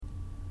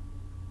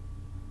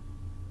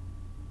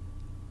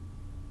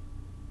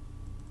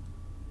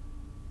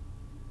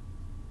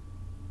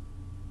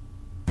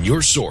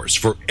Your source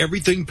for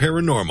everything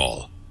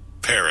paranormal.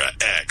 Para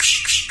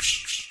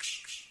X.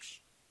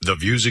 The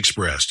views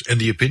expressed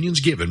and the opinions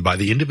given by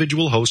the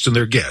individual host and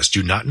their guests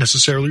do not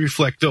necessarily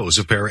reflect those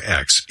of Para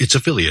X, its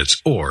affiliates,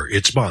 or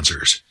its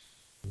sponsors.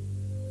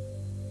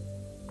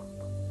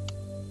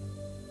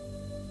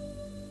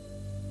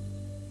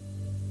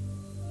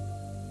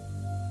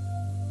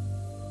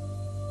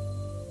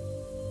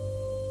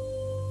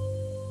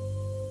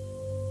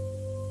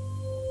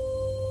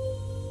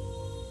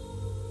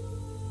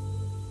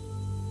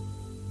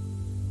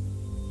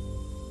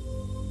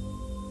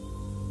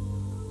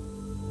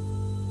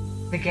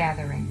 The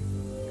Gathering.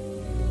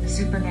 The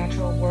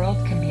supernatural world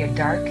can be a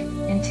dark,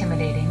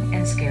 intimidating,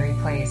 and scary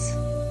place.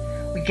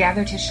 We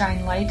gather to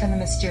shine light on the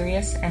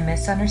mysterious and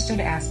misunderstood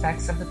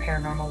aspects of the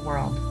paranormal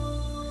world.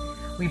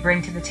 We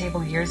bring to the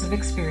table years of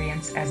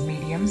experience as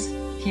mediums,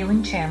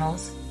 healing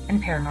channels,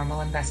 and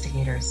paranormal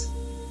investigators.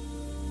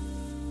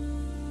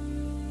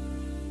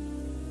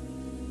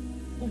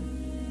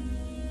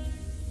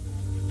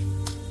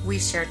 We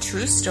share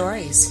true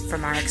stories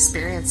from our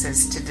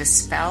experiences to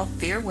dispel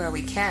fear where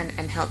we can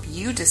and help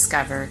you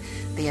discover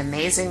the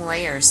amazing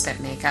layers that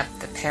make up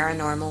the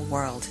paranormal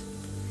world.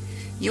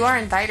 You are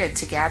invited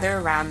to gather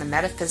around the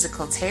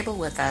metaphysical table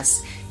with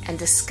us and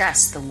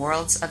discuss the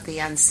worlds of the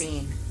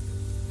unseen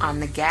on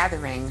The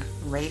Gathering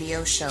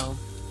Radio Show.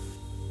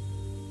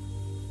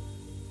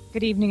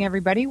 Good evening,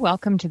 everybody.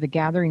 Welcome to The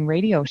Gathering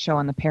Radio Show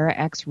on the Para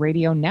X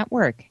Radio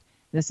Network.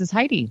 This is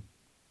Heidi.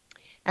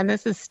 And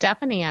this is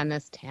Stephanie on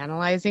this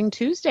Tantalizing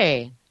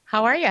Tuesday.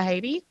 How are you,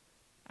 Heidi?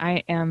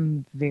 I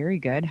am very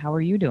good. How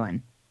are you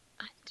doing?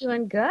 I'm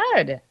doing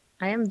good.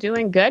 I am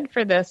doing good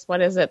for this,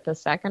 what is it, the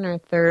second or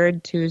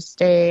third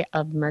Tuesday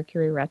of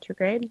Mercury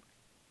retrograde?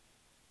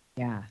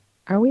 Yeah.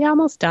 Are we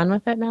almost done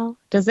with it now?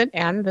 Does it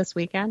end this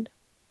weekend?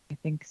 I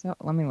think so.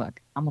 Let me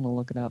look. I'm going to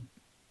look it up.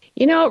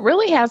 You know, it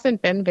really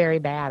hasn't been very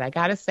bad. I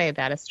got to say,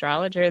 that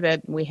astrologer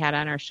that we had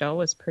on our show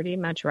was pretty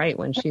much right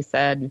when she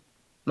said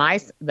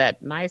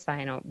that my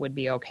sign would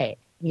be okay.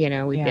 You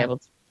know, we'd be able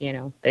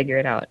to, figure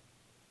it out.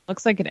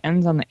 Looks like it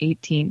ends on the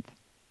 18th.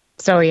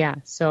 So, yeah.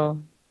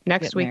 So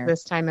next week,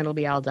 this time, it'll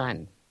be all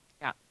done.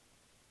 Yeah.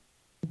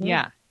 Mm-hmm.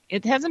 Yeah.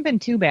 It hasn't been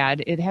too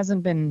bad. It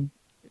hasn't been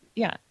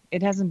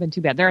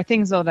too bad. There are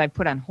things, though, that I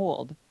put on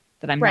hold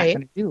that I'm not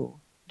going to do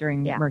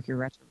during Mercury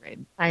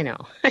retrograde. I know.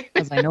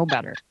 Because I know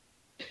better.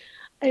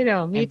 I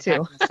know. Me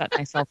too. I set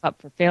myself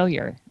up for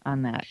failure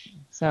on that.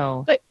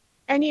 So.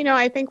 And,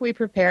 I think we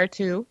prepare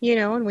too,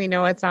 and we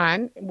know it's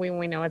on, we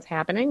know it's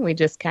happening. We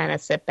just kind of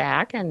sit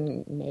back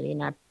and maybe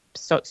not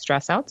so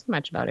stress out so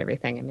much about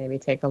everything and maybe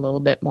take a little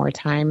bit more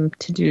time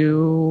to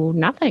do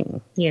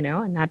nothing,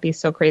 and not be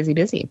so crazy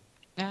busy.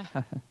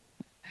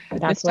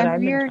 That's what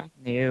I've been trying.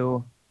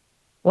 No.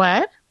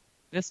 What?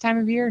 This time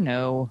of year?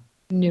 No.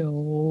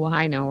 No,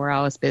 I know we're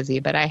always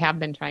busy, but I have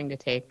been trying to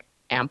take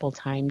ample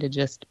time to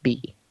just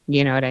be,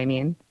 you know what I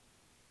mean?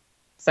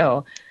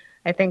 So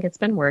I think it's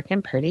been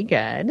working pretty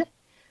good.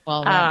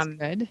 Well, that's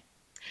good.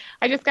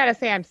 I just got to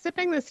say, I'm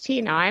sipping this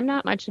tea now. I'm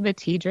not much of a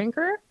tea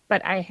drinker,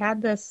 but I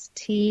had this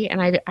tea,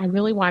 and I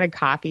really wanted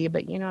coffee.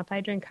 But, if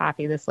I drink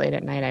coffee this late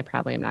at night, I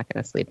probably am not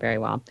going to sleep very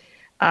well.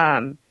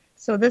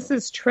 So this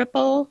is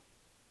triple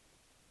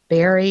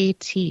berry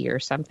tea or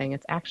something.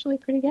 It's actually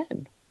pretty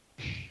good.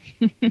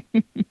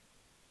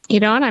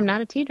 And I'm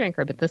not a tea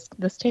drinker, but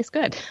this tastes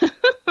good.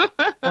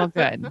 Well,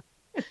 good.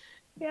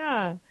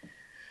 Yeah.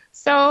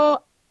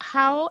 So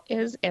how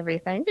is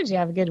everything? Did you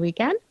have a good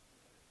weekend?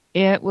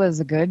 It was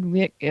a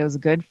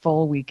good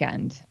full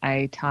weekend.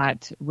 I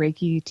taught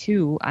Reiki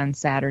 2 on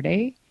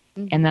Saturday,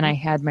 and then I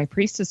had my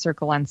Priestess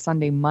Circle on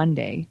Sunday,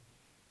 Monday,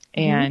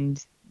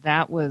 and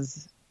that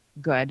was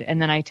good.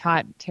 And then I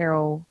taught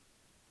Tarot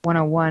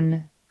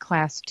 101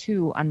 Class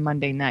 2 on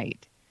Monday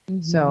night.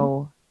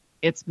 So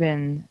it's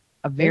been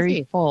a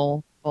very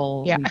full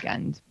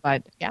weekend.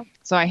 But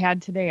so I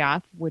had today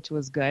off, which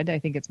was good. I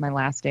think it's my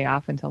last day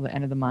off until the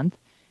end of the month.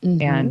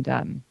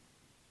 And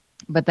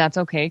but that's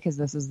okay because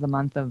this is the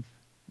month of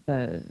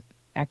the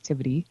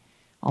activity,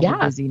 all the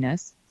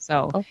busyness.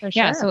 So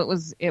so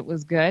it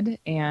was good.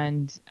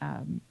 And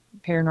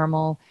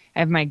paranormal. I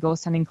have my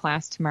ghost hunting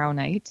class tomorrow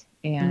night,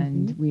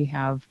 and we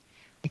have,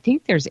 I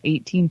think there's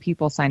 18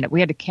 people signed up.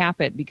 We had to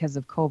cap it because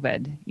of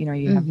COVID.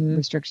 You have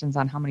restrictions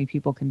on how many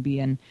people can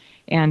be in,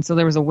 and so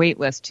there was a wait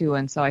list too.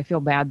 And so I feel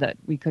bad that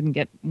we couldn't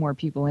get more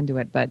people into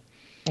it, but.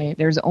 Right.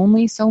 There's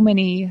only so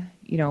many,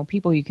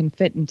 people you can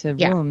fit into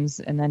rooms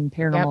and then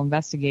paranormal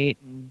investigate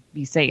and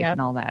be safe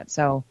and all that.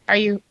 So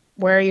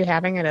where are you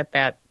having it at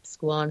that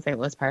school in St.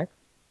 Louis Park?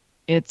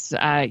 It's,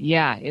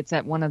 it's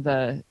at one of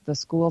the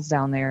schools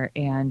down there,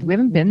 and we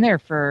haven't been there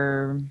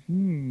for,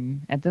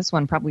 at this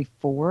one, probably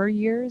 4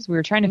 years. We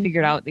were trying to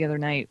figure it out the other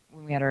night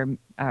when we had our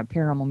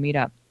paranormal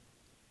meetup.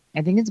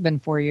 I think it's been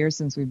 4 years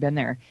since we've been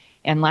there.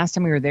 And last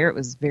time we were there, it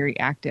was very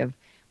active.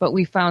 But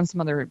we found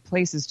some other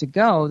places to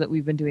go that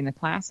we've been doing the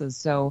classes,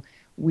 so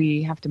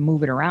we have to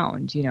move it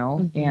around,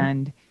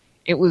 and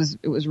it was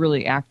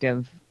really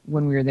active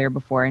when we were there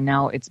before, and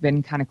now it's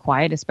been kind of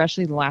quiet,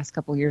 especially the last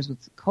couple of years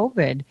with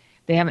COVID.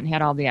 they haven't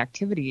had all the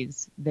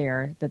activities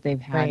there that they've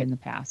had Right. in the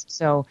past.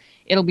 So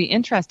it'll be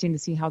interesting to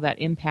see how that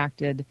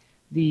impacted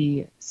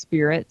the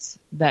spirits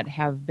that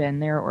have been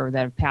there or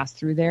that have passed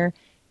through there.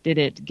 Did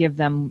it give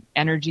them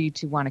energy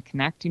to want to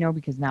connect,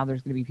 because now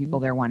there's going to be people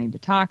there wanting to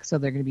talk, so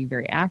they're going to be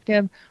very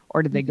active,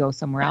 or did they go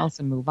somewhere else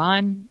and move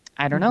on?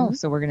 I don't know.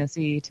 So we're going to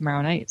see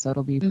tomorrow night, so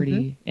it'll be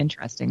pretty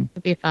interesting.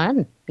 It'll be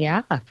fun.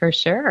 Yeah, for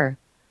sure.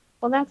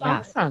 Well, that's Yeah.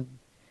 awesome.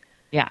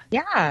 Yeah.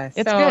 Yeah.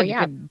 It's so, good.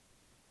 yeah, You can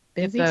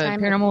get busy the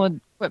time. paranormal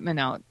equipment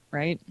out,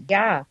 right?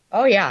 Yeah.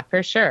 Oh, yeah,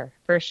 for sure.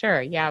 For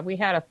sure. Yeah, we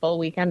had a full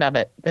weekend of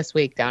it this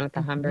week down at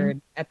the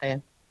at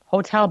the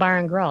Hotel Bar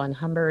and Grill in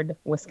Humbird,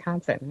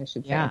 Wisconsin, I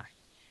should say. Yeah.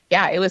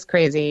 Yeah, it was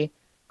crazy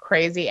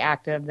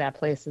active. That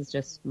place is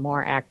just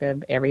more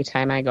active every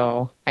time I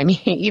go. I mean,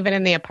 even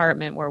in the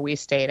apartment where we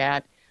stayed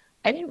at,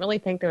 I didn't really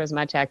think there was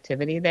much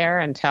activity there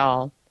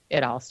until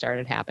it all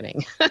started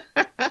happening.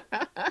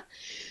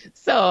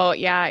 So,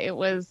 yeah, it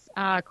was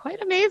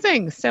quite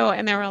amazing. So,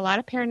 and there were a lot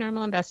of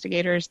paranormal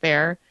investigators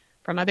there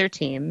from other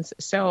teams.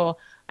 So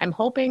I'm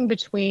hoping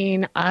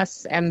between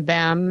us and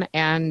them,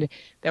 and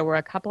there were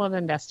a couple of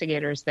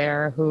investigators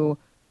there who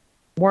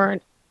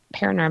weren't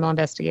paranormal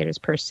investigators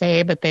per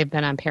se, but they've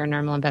been on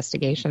paranormal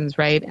investigations,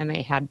 right? And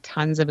they had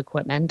tons of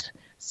equipment.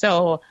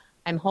 So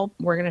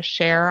we're going to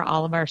share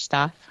all of our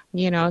stuff,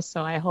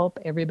 so I hope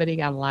everybody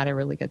got a lot of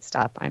really good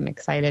stuff. I'm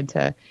excited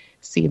to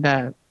see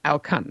the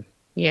outcome,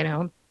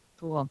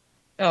 Cool.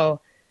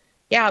 So,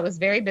 yeah, it was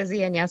very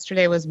busy, and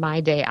yesterday was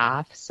my day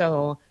off.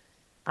 So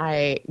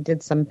I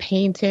did some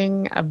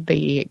painting of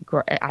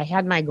I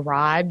had my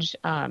garage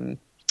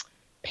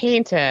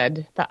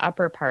painted, the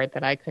upper part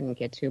that I couldn't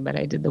get to, but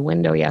I did the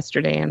window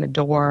yesterday and the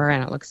door,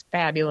 and it looks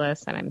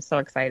fabulous, and I'm so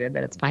excited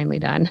that it's finally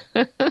done.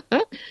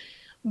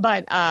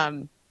 But,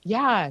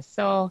 yeah,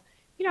 so,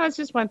 it's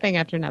just one thing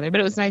after another,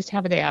 but it was nice to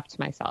have a day off to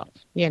myself,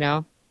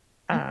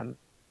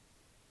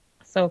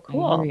 so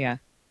cool. Yeah.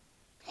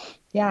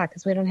 Yeah,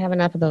 because we don't have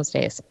enough of those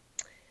days.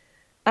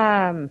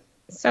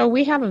 So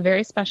we have a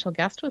very special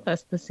guest with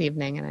us this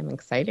evening, and I'm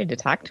excited to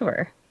talk to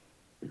her.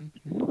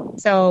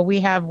 So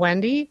we have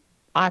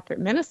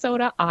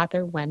Minnesota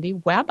author Wendy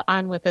Webb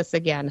on with us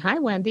again. Hi,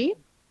 Wendy.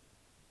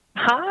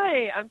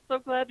 Hi, I'm so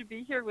glad to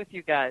be here with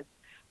you guys.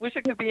 Wish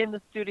I could be in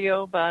the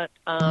studio, but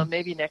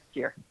maybe next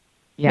year.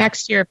 Yeah.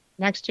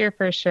 Next year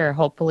for sure,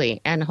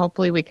 hopefully. And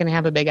hopefully we can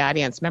have a big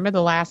audience. Remember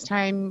the last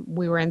time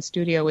we were in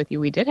studio with you,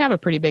 we did have a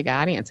pretty big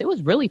audience. It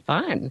was really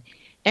fun.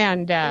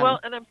 And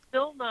and I'm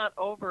still not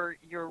over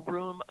your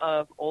room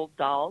of old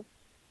dolls.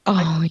 Oh,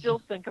 I still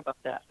think about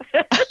that.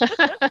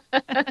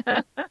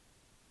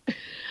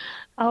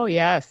 Oh,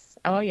 yes,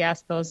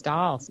 those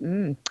dolls.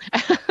 They'll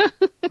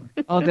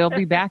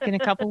be back in a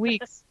couple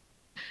weeks.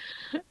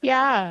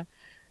 Yeah.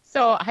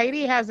 So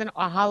Heidi has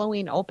a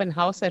Halloween open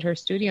house at her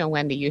studio,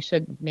 Wendy. You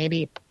should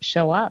maybe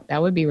show up.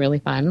 That would be really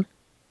fun.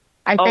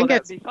 I think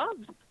that'd be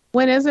fun.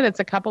 When is it? It's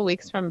a couple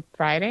weeks from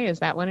Friday. Is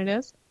that when it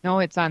is? No,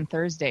 it's on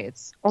Thursday.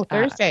 It's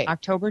Thursday.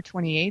 October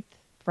 28th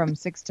from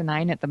 6 to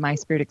 9 at the My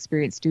Spirit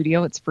Experience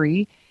Studio. It's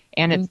free,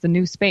 and it's the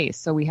new space,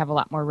 so we have a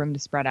lot more room to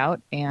spread out.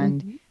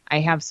 And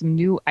I have some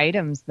new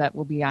items that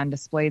will be on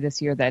display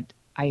this year that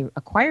I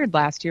acquired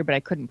last year, but I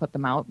couldn't put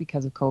them out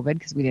because of COVID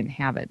because we didn't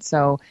have it.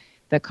 So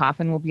the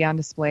coffin will be on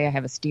display. I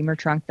have a steamer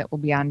trunk that will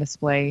be on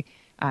display.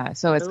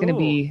 So it's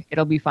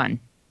it'll be fun.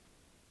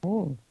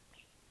 Oh.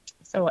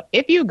 So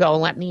if you go,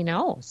 let me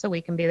know so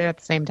we can be there at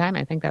the same time.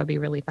 I think that would be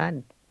really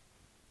fun.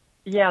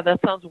 Yeah, that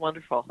sounds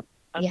wonderful.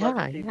 I'd love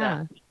to see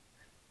that.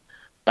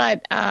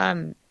 But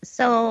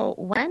so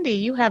Wendy,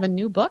 you have a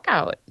new book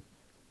out.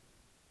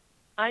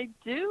 I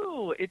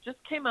do. It just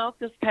came out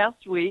this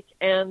past week,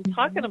 and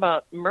talking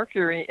about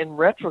Mercury in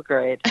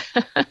retrograde,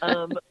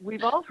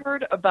 we've all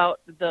heard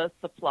about the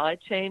supply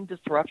chain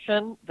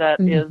disruption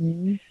that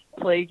is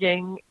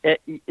plaguing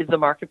the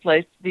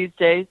marketplace these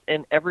days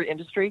in every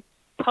industry.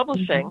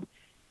 Publishing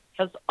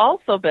has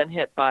also been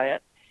hit by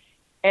it,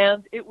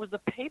 and it was a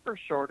paper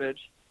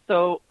shortage.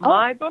 So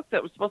my book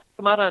that was supposed to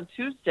come out on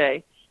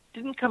Tuesday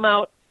didn't come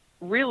out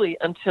really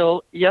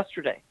until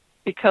yesterday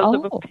because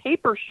of a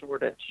paper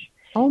shortage.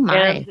 Oh, my.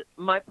 And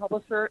my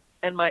publisher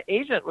and my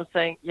agent was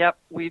saying, yep,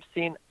 we've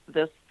seen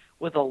this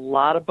with a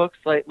lot of books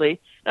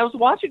lately. And I was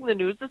watching the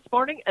news this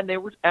morning, and they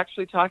were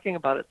actually talking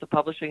about it, the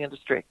publishing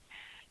industry.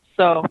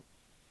 So,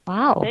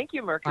 thank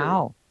you, Mercury.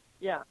 Wow.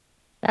 Yeah.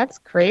 That's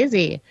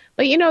crazy.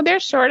 But,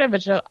 there's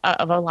shortage of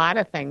a lot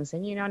of things.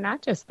 And,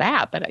 not just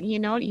that, but, when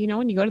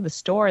you go to the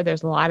store,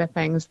 there's a lot of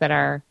things that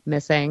are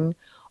missing.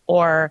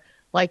 Or,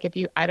 like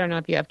I don't know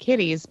if you have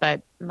kitties,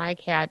 but my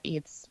cat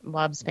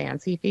loves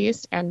Fancy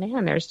Feast. And,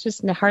 man, there's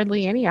just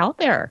hardly any out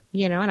there,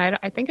 and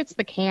I think it's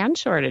the can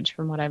shortage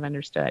from what I've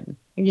understood,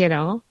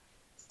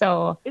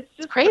 So it's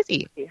just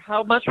crazy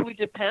how much we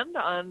depend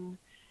on,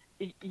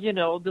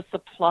 the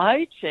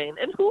supply chain.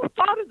 And who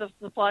thought of the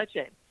supply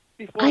chain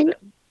before this?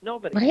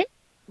 Nobody. Right?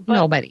 But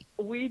nobody.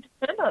 We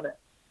depend on it.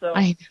 So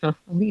I know.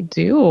 We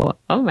do.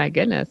 Oh, my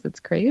goodness. It's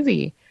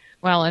crazy.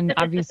 Well, and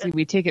obviously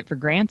we take it for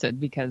granted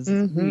because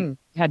we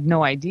had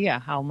no idea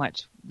how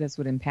much this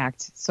would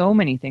impact so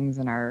many things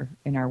in our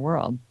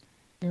world.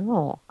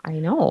 No, I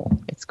know.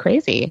 It's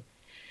crazy.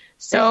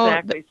 So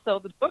exactly. So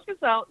the book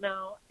is out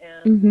now,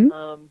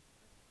 and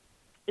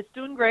it's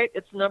doing great.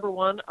 It's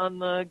 #1 on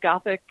the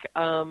Gothic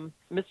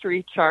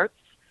mystery charts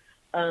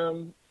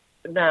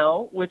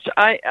now, which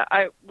I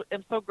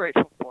am so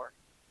grateful for.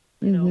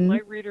 You know, my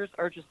readers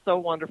are just so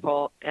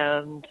wonderful,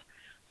 and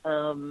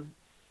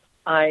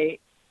I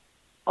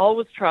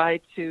always try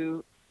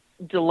to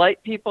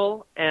delight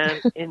people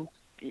and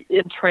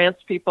entrance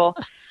people,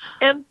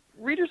 and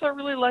readers are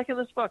really liking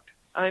this book.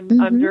 I'm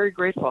very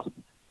grateful.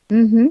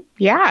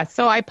 Yeah,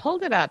 so I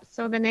pulled it up.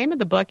 So the name of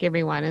the book,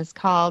 everyone, is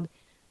called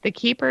The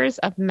Keepers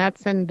of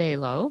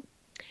Metzenbelo.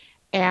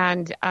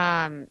 And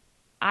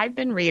I've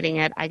been reading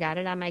it. I got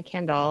it on my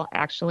Kindle,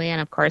 actually.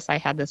 And, of course, I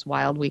had this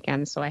wild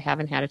weekend, so I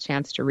haven't had a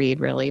chance to read,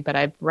 really. But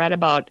I've read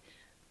about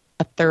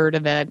a third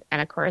of it.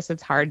 And, of course,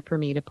 it's hard for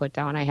me to put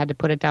down. I had to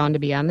put it down to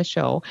be on the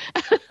show.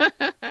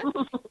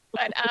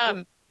 But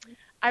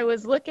I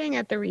was looking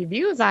at the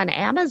reviews on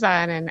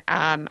Amazon, and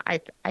I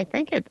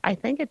think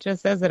it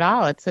just says it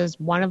all. It says,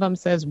 one of them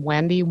says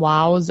Wendy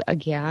wows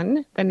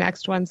again. The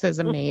next one says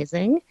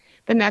amazing.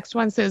 The next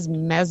one says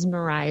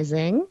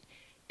mesmerizing,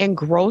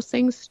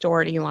 engrossing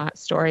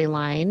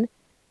storyline,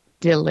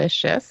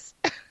 delicious.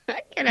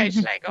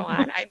 Should I go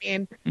on? I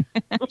mean,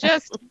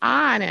 just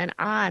on and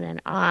on and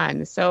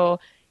on. So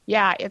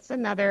yeah, it's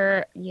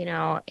another,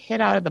 hit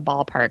out of the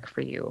ballpark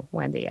for you,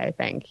 Wendy. I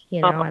think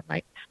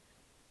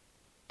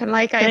And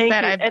like I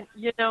said,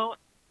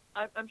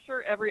 I'm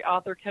sure every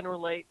author can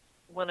relate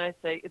when I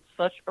say it's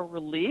such a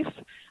relief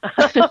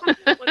when you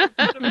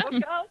put a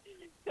book out,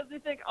 because they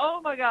think, oh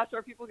my gosh,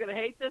 are people going to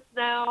hate this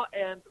now?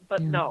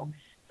 But no,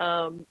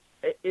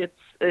 it's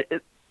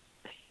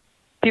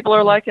people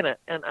are liking it,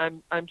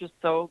 and I'm just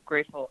so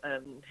grateful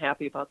and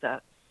happy about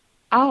that.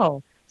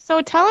 Oh,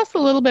 so tell us a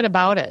little bit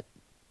about it.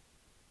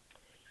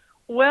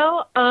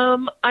 Well,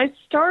 I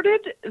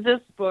started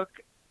this book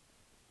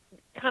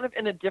kind of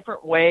in a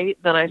different way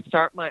than I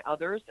start my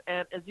others.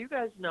 And as you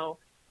guys know,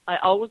 I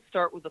always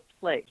start with a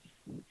place.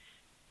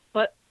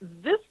 But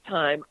this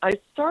time I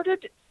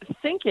started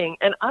thinking,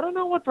 and I don't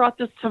know what brought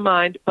this to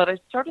mind, but I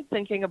started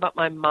thinking about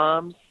my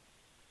mom's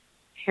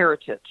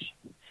heritage.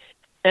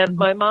 And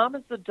my mom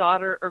is the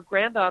daughter or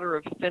granddaughter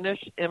of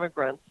Finnish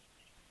immigrants.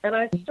 And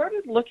I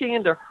started looking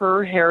into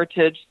her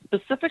heritage,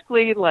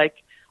 specifically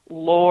like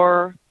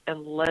lore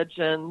and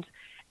legend.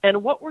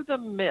 And what were the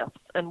myths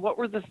and what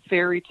were the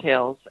fairy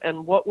tales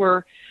and what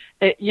were,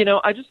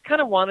 I just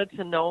kind of wanted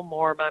to know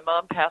more. My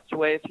mom passed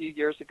away a few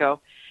years ago,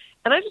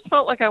 and I just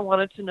felt like I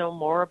wanted to know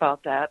more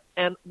about that.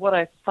 And what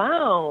I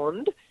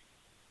found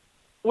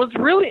was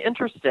really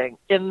interesting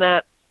in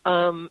that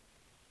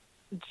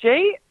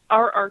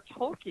J.R.R.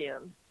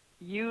 Tolkien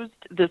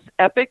used this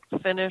epic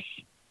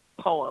Finnish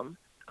poem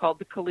called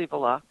the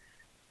Kalevala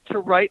to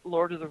write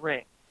Lord of the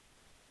Rings.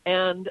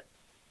 And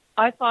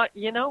I thought,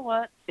 you know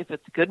what? If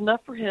it's good enough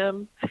for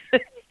him,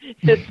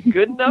 it's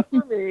good enough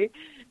for me.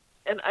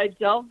 And I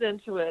delved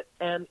into it,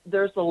 and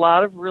there's a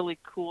lot of really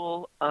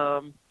cool,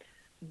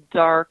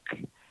 dark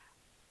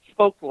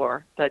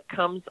folklore that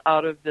comes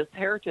out of this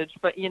heritage.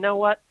 But you know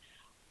what?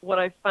 What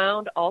I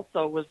found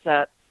also was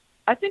that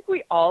I think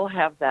we all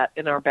have that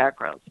in our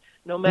backgrounds.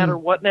 No matter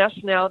what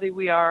nationality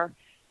we are,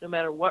 no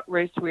matter what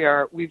race we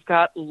are, we've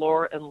got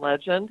lore and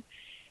legend.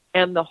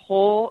 And the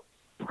whole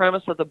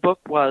premise of the book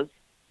was,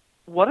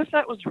 what if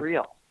that was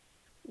real?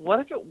 What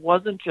if it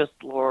wasn't just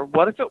lore?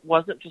 What if it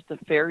wasn't just a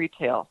fairy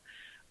tale?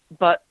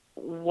 But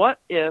what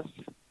if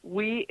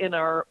we in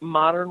our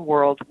modern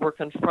world were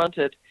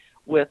confronted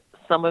with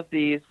some of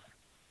these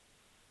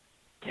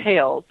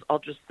tales, I'll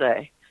just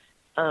say,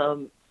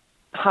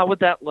 how would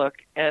that look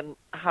and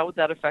how would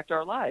that affect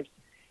our lives?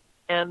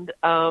 And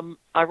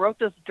I wrote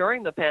this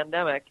during the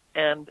pandemic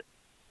and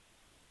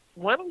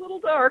went a little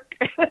dark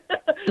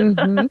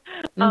in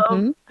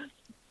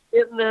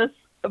this,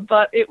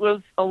 but it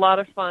was a lot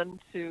of fun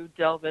to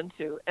delve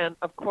into. And,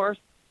 of course,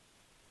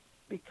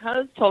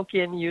 because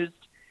Tolkien used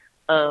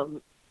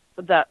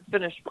that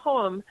Finnish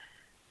poem,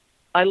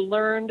 I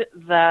learned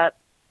that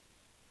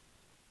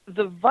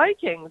the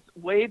Vikings,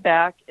 way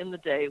back in the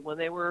day when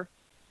they were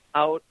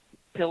out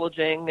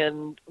pillaging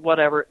and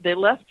whatever, they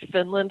left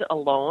Finland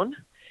alone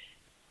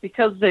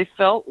because they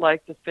felt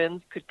like the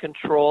Finns could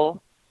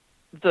control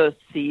the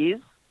seas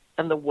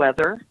and the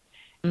weather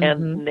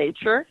and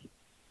nature,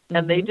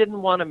 and they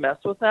didn't want to mess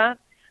with that.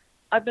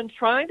 I've been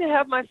trying to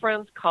have my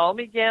friends call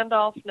me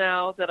Gandalf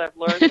now that I've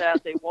learned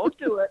that. They won't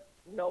do it.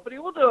 Nobody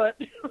will do it.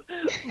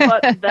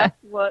 But that's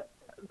what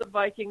the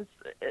Vikings,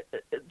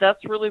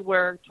 that's really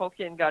where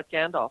Tolkien got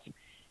Gandalf,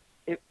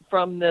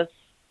 from this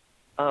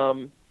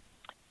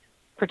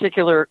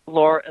particular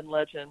lore and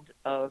legend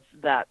of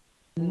that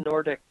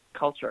Nordic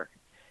culture.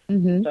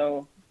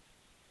 So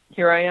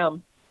here I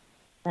am.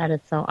 That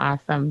is so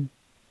awesome.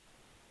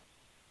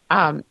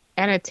 And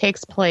it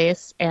takes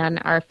place in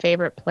our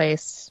favorite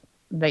place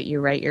that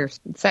you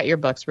set your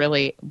books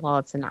really, well,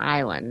 it's an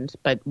island,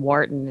 but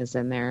Wharton is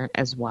in there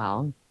as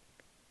well.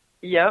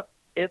 Yep.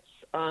 It's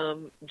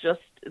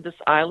just this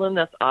island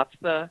that's off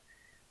the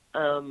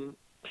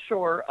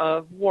shore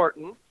of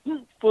Wharton.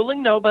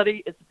 Fooling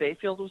nobody, it's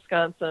Bayfield,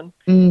 Wisconsin,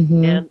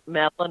 and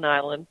Madeline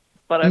Island,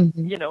 but I've,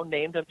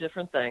 named them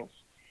different things.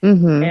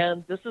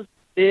 And this is a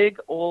big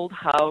old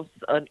house,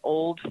 an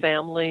old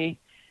family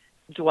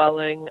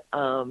dwelling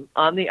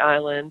on the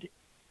island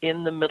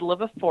in the middle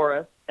of a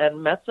forest, and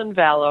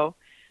Metzenvallow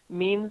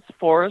means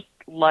forest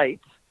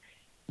light,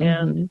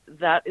 and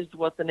that is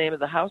what the name of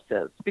the house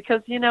is.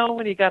 Because,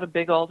 when you got a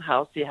big old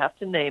house, you have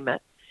to name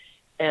it,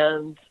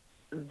 and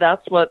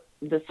that's what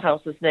this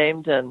house is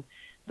named, and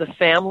the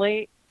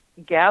family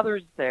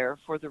gathers there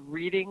for the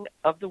reading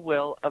of the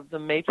will of the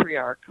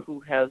matriarch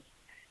who has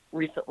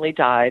recently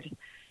died,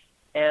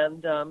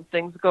 and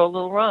things go a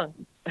little wrong.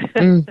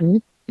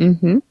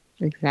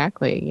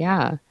 Exactly,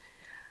 yeah.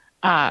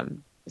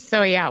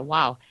 So, yeah,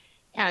 wow.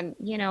 And,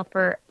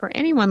 for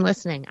anyone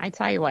listening, I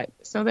tell you what,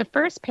 so the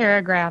first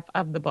paragraph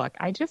of the book,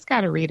 I just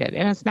got to read it,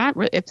 and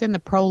it's in the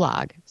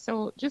prologue.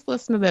 So just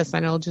listen to this,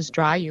 and it'll just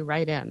draw you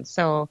right in.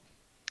 So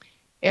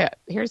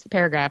here's the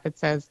paragraph. It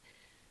says,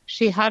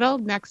 "She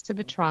huddled next to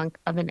the trunk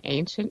of an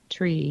ancient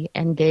tree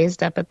and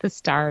gazed up at the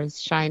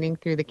stars shining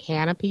through the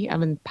canopy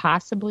of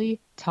impossibly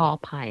tall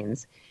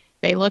pines.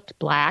 They looked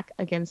black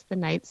against the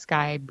night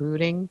sky,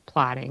 brooding,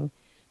 plotting.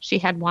 She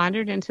had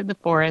wandered into the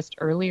forest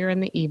earlier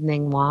in the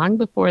evening, long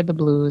before the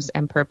blues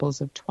and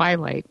purples of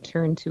twilight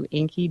turned to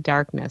inky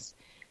darkness.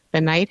 The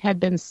night had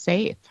been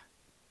safe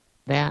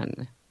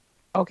then."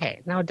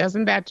 Okay, now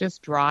doesn't that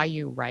just draw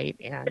you right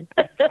in?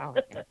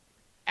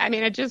 I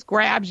mean, it just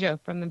grabs you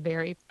from the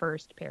very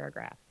first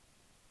paragraph.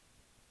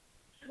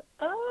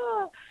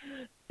 And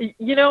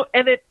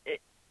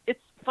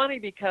it's funny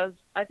because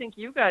I think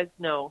you guys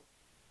know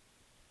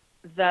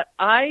that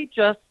I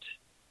just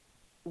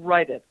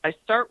write it. I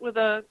start with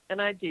an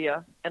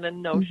idea and a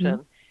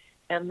notion,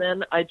 and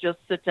then I just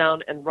sit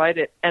down and write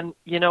it. And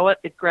you know what?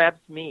 It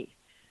grabs me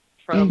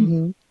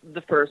from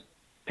the first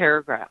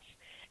paragraph.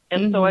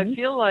 And so I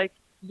feel like,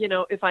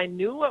 if I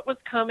knew what was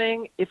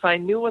coming, if I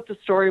knew what the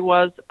story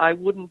was, I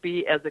wouldn't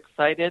be as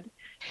excited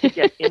to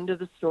get into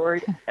the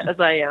story as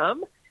I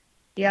am.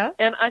 Yeah.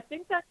 And I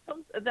think that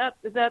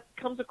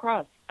comes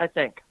across, I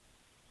think.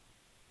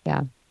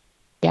 Yeah.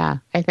 Yeah,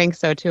 I think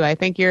so too. I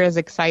think you're as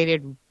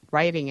excited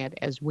writing it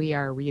as we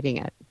are reading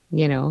it,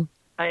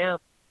 I am.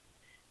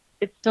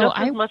 It's just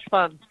as much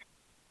fun.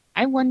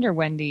 I wonder,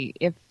 Wendy,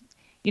 if,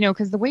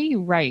 because the way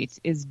you write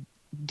is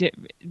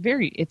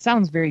it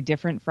sounds very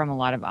different from a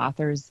lot of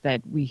authors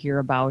that we hear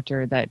about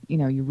or that,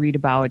 you read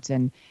about.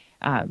 And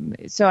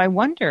so I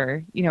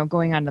wonder,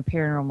 going on the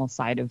paranormal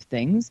side of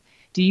things,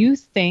 do you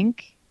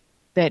think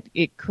that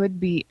it could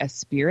be a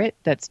spirit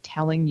that's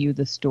telling you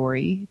the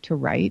story to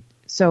write?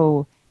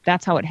 So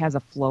that's how it has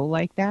a flow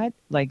like that?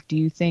 Like, do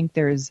you think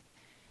there's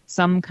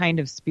some kind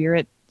of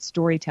spirit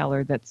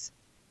storyteller that's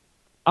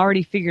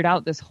already figured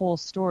out this whole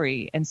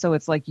story, and so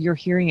it's like you're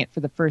hearing it for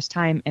the first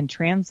time and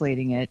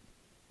translating it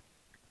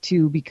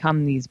to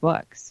become these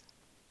books?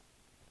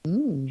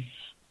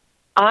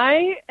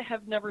 I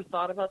have never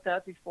thought about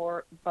that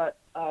before, but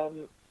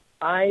I'm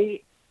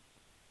going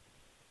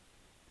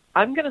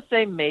to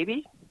say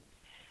maybe,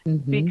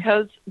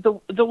 because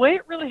the way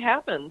it really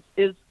happens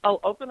is I'll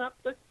open up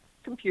the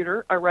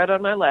computer, I write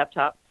on my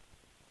laptop,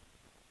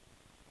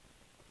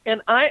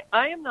 and I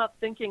am not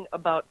thinking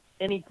about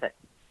anything.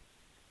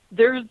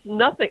 There's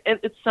nothing, and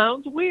it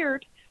sounds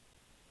weird,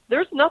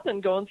 there's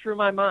nothing going through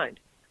my mind.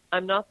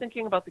 I'm not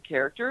thinking about the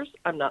characters.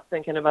 I'm not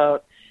thinking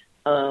about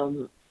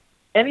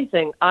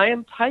anything. I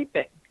am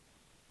typing.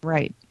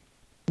 Right.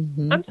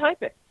 I'm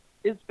typing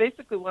is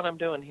basically what I'm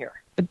doing here.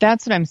 But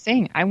that's what I'm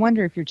saying. I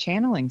wonder if you're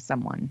channeling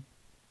someone.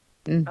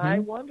 I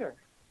wonder.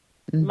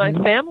 My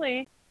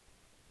family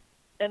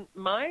and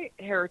my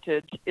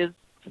heritage is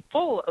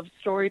full of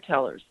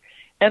storytellers.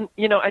 And,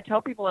 I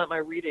tell people at my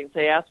readings,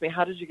 they ask me,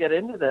 how did you get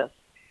into this?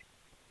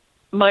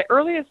 My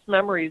earliest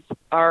memories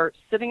are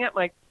sitting at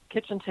my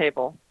kitchen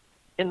table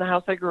in the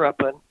house I grew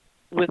up in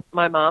with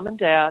my mom and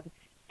dad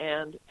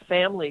and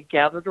family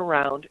gathered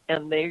around,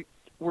 and they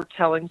were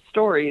telling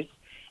stories.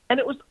 And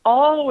it was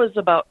always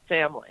about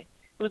family.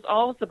 It was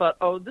always about,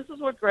 oh, this is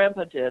what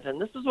Grandpa did,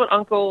 and this is what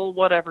Uncle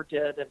whatever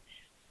did.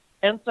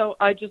 And so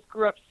I just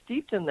grew up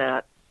steeped in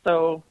that.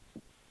 So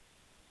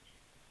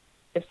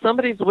if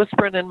somebody's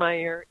whispering in my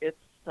ear, it's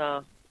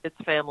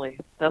family.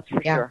 That's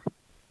for sure.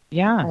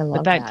 Yeah,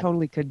 but that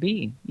totally could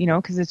be,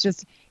 because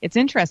it's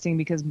interesting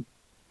because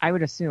I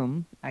would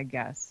assume, I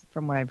guess,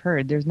 from what I've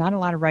heard, there's not a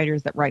lot of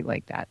writers that write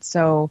like that.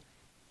 So,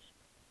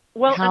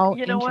 well, and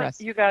you know what,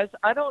 you guys,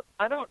 I don't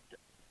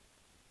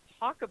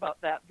talk about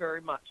that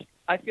very much.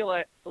 I feel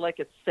like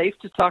it's safe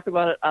to talk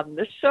about it on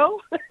this show,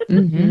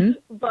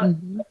 but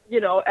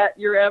at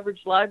your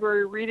average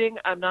library reading,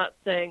 I'm not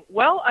saying,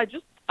 well,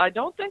 I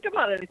don't think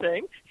about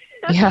anything.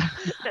 Yeah,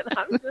 and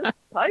I'm just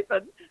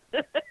typing.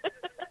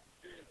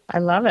 I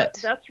love it.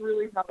 That's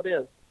really how it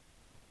is.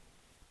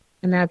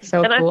 And that's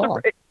so cool.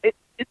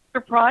 It's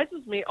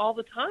surprises me all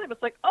the time.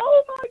 It's like,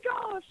 oh my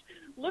gosh,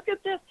 look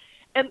at this.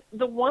 And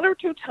the one or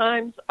two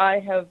times I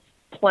have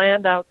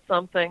planned out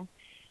something,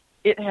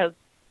 it has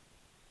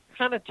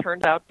kind of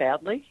turned out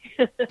badly.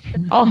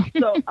 Oh.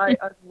 So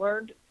I've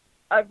learned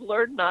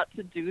not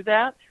to do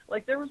that.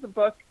 Like there was a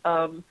book,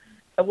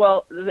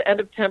 The End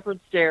of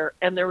Temperance Dare,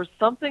 and there was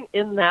something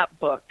in that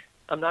book.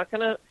 I'm not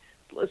going to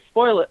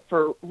spoil it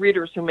for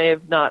readers who may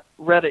have not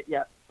read it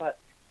yet, but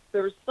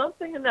there was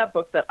something in that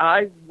book that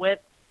I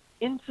went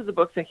into the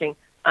book thinking,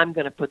 I'm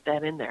going to put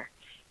that in there,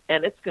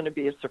 and it's going to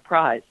be a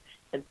surprise.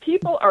 And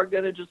people are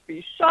going to just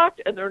be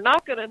shocked, and they're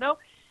not going to know.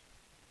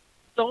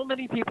 So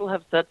many people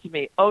have said to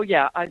me, oh,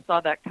 yeah, I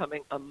saw that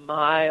coming a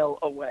mile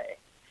away.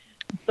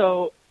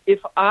 So if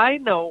I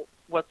know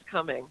what's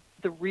coming,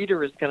 the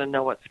reader is going to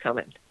know what's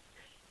coming.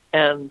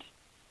 And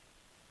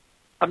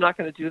I'm not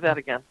going to do that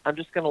again. I'm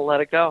just going to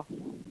let it go.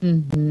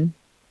 Mm-hmm.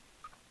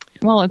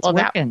 Well, it's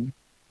working.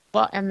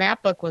 And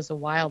that book was a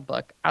wild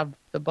book. Of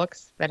the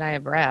books that I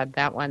have read,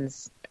 that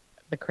one's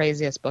the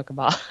craziest book of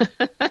all.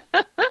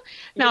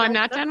 No, I'm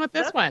not done with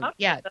this one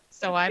yet,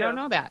 so I don't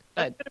know that.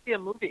 But it's going to be a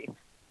movie.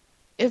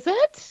 Is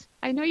it?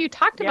 I know you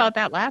talked about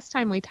that last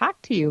time we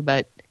talked to you,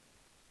 but...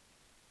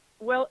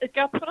 Well, it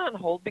got put on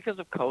hold because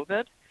of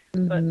COVID,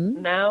 but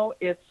now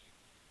it's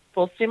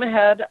full steam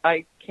ahead.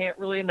 I can't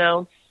really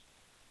announce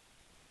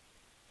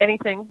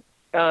anything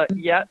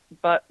yet,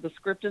 but the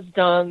script is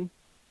done.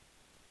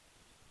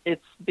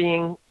 It's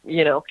being,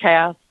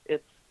 cast.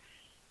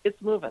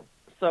 It's moving.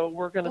 So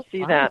we're going to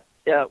see that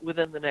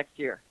within the next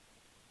year.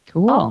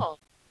 Cool. Oh,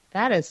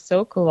 that is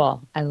so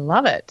cool. I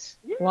love it.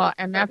 Yeah, well,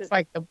 and that's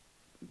like the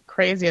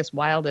craziest,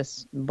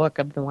 wildest book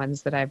of the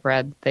ones that I've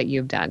read that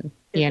you've done.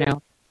 It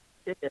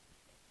is.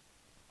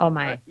 Oh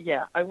my.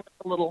 Yeah, I went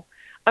a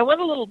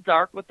little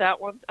dark with that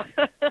one.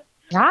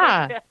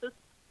 Yeah.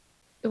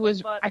 It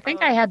was. But, I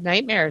think I had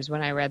nightmares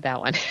when I read that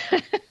one.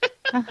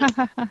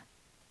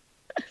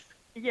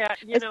 Yeah,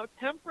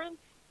 Temperance.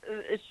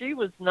 She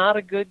was not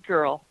a good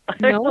girl.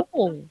 No.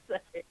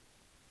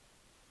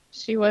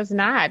 She was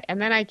not.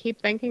 And then I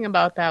keep thinking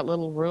about that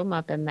little room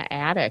up in the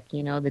attic,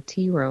 the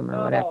tea room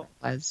or whatever it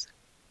was.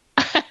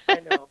 I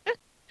know.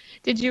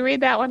 Did you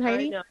read that one,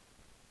 Heidi? I know.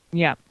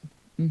 Yeah.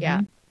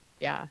 Mm-hmm.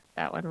 Yeah.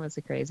 That one was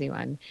a crazy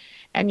one.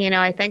 And,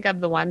 I think of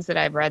the ones that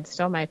I've read,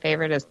 still my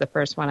favorite is the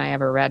first one I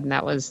ever read, and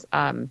that was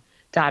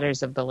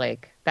Daughters of the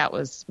Lake. That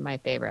was my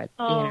favorite.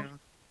 Oh,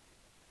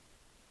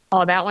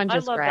 Oh, that one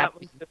just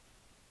grabbed me.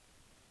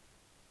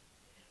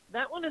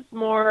 That one is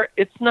more,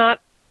 it's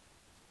not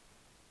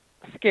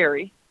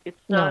scary. It's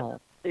not,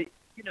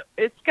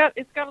 it's got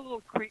a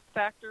little creep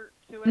factor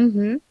to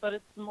it, but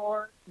it's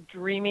more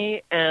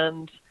dreamy,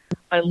 and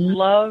I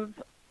love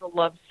the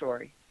love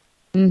story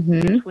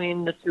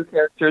between the two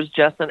characters,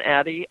 Jess and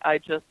Addie. I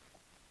just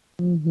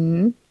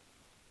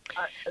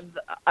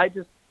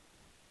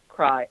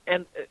cry.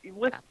 And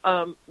with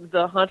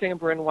The Haunting of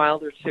Bryn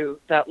Wilder too,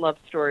 that love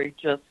story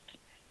just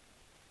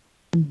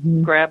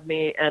grabbed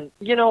me. And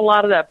a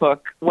lot of that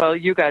book, well,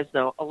 you guys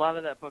know, a lot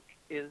of that book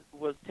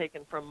was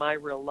taken from my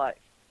real life.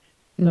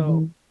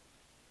 So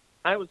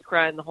I was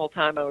crying the whole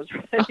time I was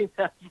reading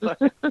that book.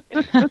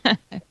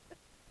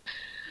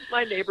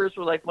 My neighbors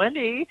were like,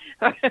 Wendy,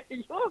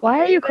 why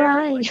are you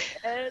crying?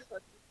 I'm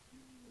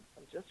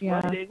just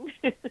writing.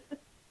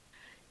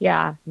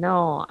 Yeah,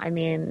 no, I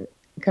mean,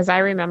 because I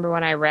remember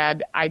when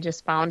I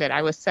just found it.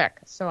 I was sick.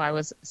 So I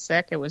was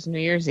sick. It was New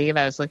Year's Eve.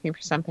 I was looking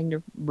for something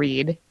to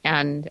read.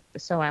 And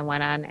so I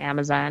went on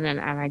Amazon and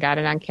I got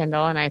it on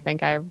Kindle. And I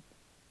think I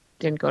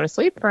didn't go to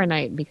sleep for a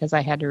night because I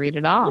had to read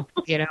it all,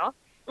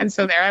 And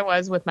so there I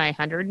was with my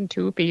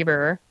 102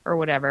 fever or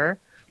whatever,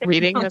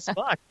 reading this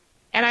book.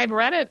 And I've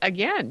read it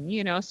again,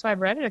 so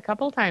I've read it a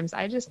couple times.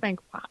 I just think,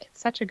 wow,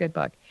 it's such a good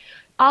book.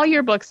 All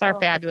your books are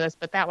fabulous,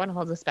 but that one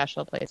holds a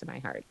special place in my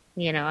heart,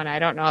 and I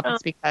don't know if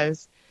it's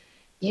because,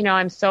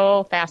 I'm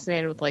so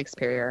fascinated with Lake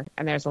Superior,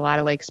 and there's a lot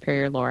of Lake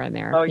Superior lore in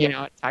there.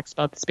 It talks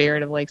about the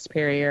spirit of Lake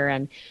Superior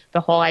and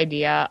the whole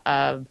idea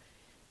of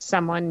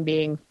someone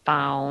being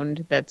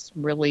found that's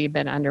really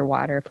been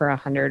underwater for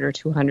 100 or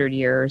 200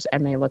 years,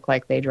 and they look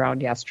like they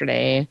drowned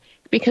yesterday.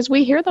 Because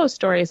we hear those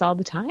stories all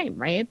the time,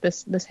 right?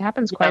 This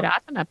happens quite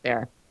often up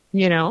there,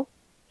 So,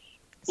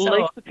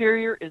 Lake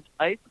Superior is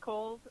ice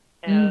cold,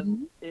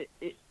 and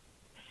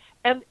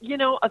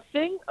a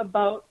thing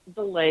about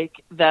the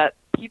lake that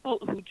people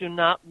who do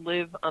not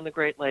live on the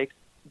Great Lakes,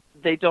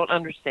 they don't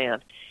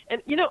understand.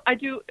 And I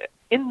do,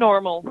 in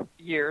normal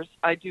years,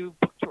 I do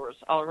book tours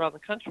all around the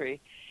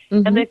country,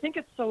 and they think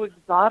it's so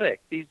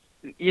exotic, these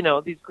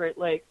Great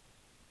Lakes,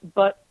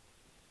 but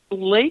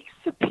Lake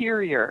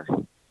Superior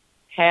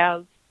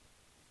has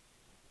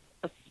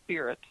a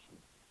spirit.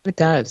 It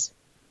does.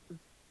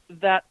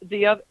 That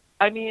if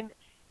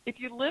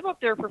you live up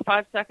there for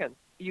 5 seconds,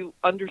 you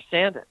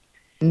understand it.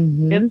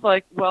 It's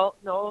like, well,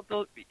 no,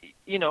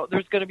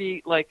 there's going to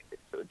be like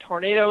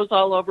tornadoes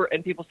all over,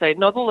 and people say,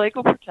 no, the lake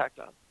will protect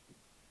us.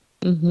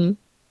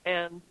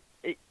 And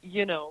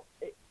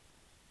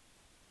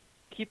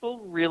people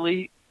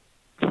really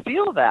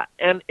feel that,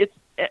 and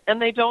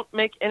they don't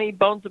make any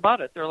bones about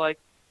it. They're like,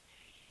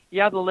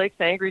 yeah, the lake's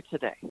angry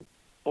today,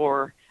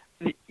 or,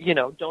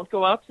 don't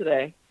go out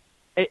today.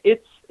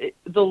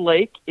 The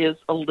lake is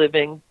a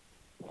living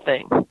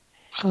thing.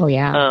 Oh,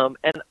 yeah.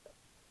 And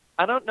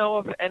I don't know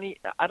of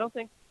I don't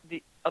think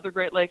the other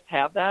Great Lakes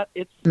have that.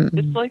 It's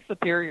Lake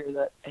Superior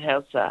that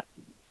has that.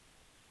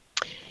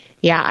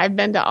 Yeah, I've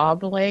been to all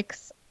the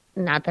lakes.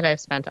 Not that I've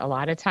spent a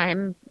lot of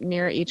time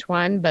near each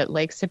one, but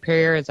Lake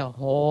Superior is a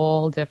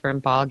whole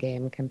different ball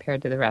game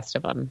compared to the rest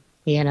of them,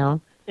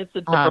 It's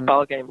a different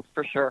ball game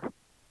for sure.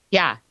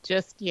 Yeah,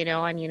 just,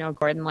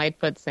 Gordon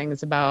Lightfoot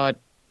sings about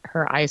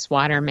her ice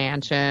water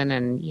mansion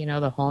and,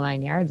 the whole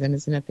 9 yards, and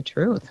isn't it the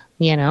truth,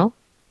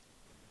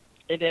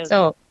 It is.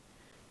 So,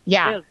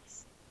 yeah. It is.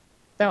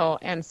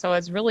 So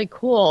it's really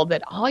cool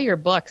that all your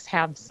books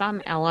have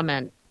some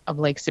element of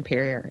Lake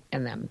Superior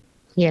in them.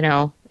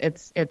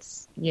 It's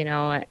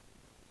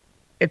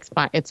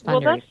fun. It's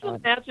fun. Well,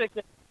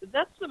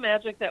 that's the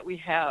magic that we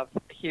have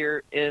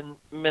here in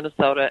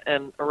Minnesota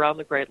and around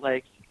the Great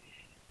Lakes.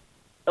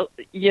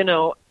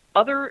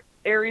 Other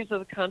areas of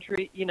the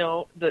country,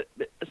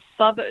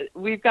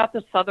 we've got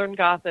the Southern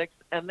Gothics,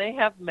 and they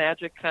have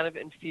magic kind of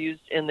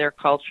infused in their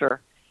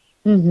culture.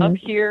 Mm-hmm. Up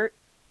here,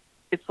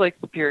 it's Lake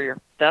Superior.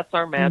 That's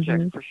our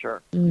magic for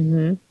sure.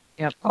 Mm-hmm.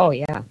 Yep. Oh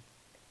yeah,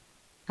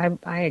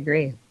 I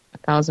agree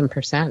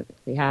 1,000%.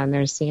 Yeah, and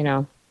there's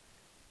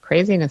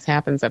craziness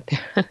happens up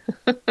there.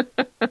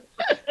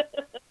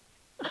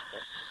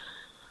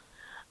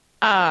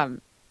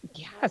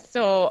 Yeah.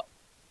 So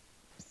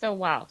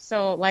wow.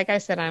 So like I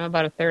said, I'm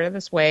about a third of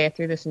this way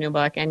through this new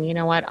book, and you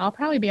know what? I'll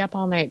probably be up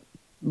all night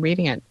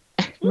reading it.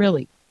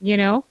 Really,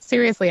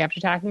 seriously. After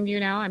talking to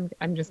you now,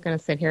 I'm just going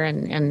to sit here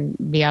and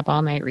be up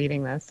all night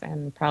reading this,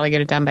 and probably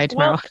get it done by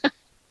tomorrow. Well,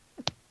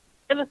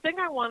 and the thing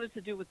I wanted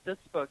to do with this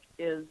book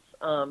is,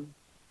 the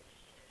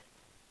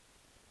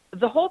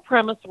whole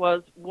premise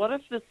was, what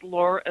if this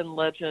lore and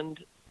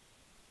legend?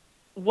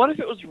 What if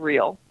it was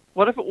real?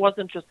 What if it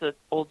wasn't just an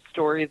old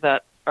story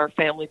that our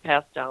family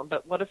passed down?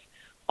 But what if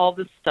all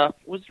this stuff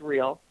was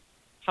real?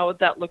 How would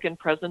that look in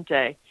present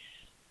day?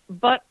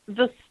 But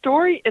the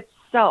story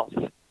itself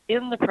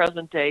in the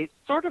present day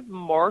sort of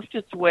morphed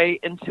its way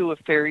into a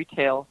fairy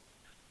tale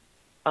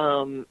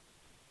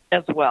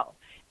as well.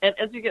 And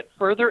as you get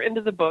further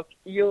into the book,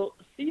 you'll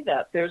see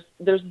that there's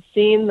a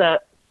scene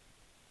that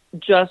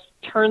just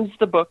turns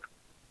the book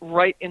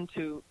right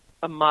into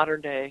a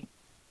modern day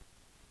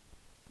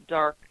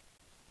dark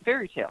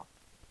fairy tale.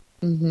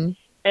 Mm-hmm.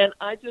 And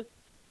I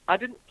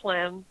didn't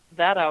plan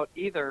that out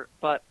either,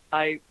 but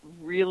I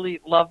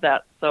really love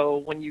that. So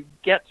when you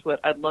get to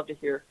it, I'd love to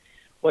hear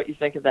what you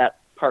think of that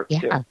part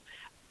too.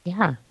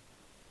 Yeah.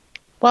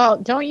 Well,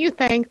 don't you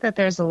think that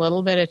there's a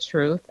little bit of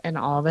truth in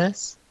all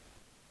this?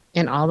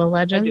 In all the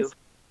legends?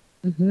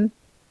 I do. Mm-hmm.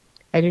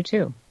 I do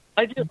too.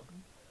 I do.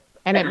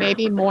 And it may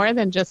be more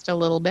than just a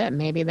little bit.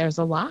 Maybe there's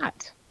a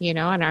lot, and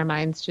our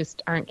minds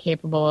just aren't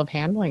capable of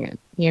handling it,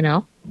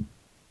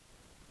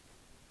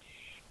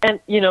 And,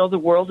 the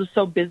world is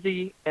so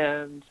busy,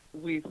 and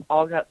we've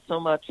all got so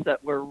much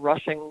that we're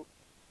rushing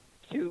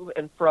to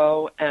and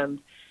fro, and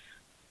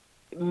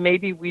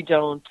maybe we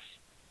don't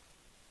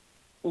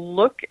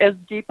look as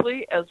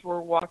deeply as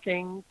we're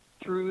walking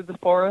through the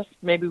forest.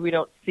 Maybe we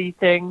don't see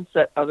things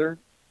that other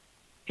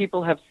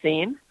people have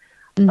seen.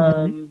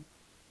 Mm-hmm.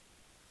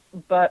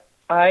 But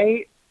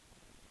I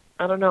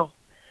don't know.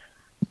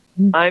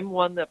 I'm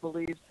one that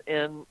believes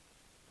in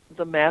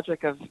the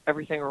magic of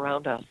everything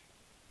around us.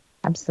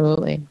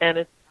 Absolutely. And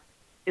it's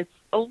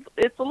a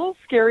little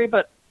scary,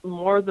 but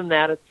more than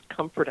that, it's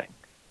comforting.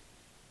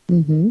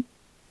 Mm-hmm.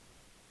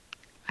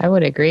 I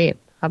would agree.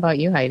 How about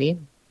you, Heidi?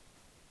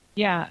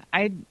 Yeah,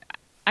 I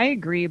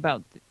agree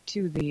about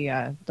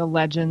the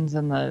legends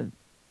and the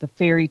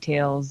fairy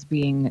tales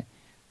being.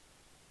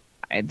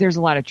 There's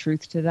a lot of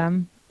truth to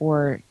them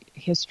or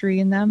history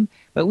in them,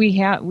 but we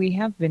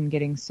have been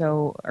getting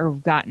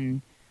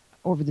gotten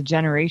over the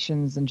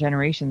generations and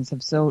generations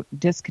have so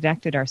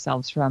disconnected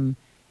ourselves from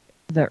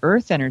the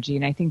earth energy,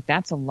 and I think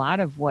that's a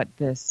lot of what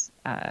this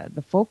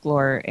the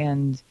folklore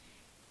and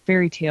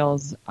fairy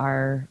tales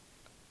are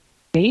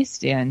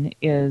based in,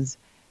 is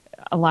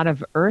a lot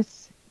of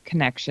earth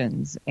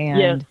connections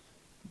and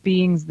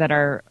beings that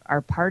are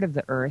part of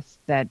the earth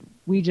that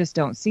we just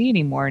don't see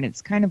anymore. And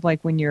it's kind of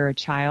like when you're a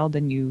child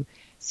and you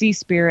see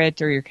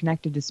spirit or you're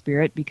connected to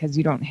spirit because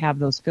you don't have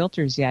those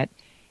filters yet,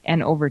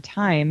 and over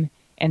time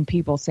and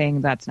people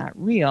saying that's not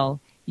real,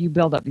 you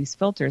build up these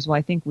filters. Well,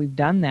 I think we've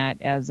done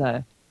that as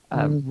a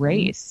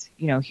race,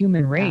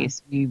 human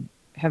race. We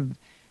have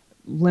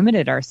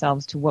limited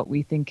ourselves to what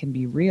we think can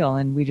be real,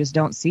 and we just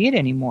don't see it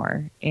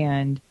anymore.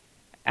 And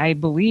I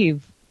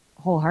believe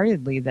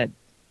wholeheartedly that,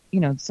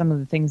 some of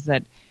the things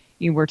that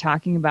we're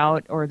talking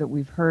about or that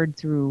we've heard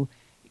through,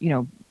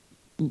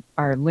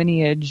 our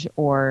lineage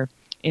or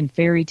in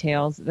fairy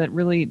tales, that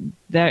really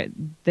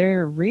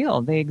they're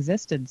real. They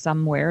existed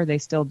somewhere. They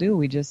still do.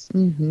 We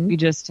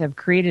just have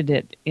created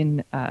it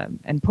in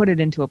and put it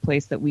into a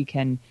place that we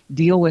can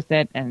deal with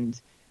it and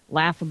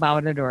laugh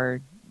about it,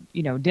 or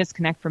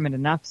disconnect from it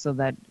enough so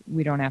that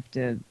we don't have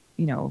to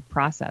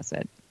process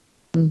it.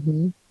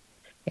 Mm-hmm.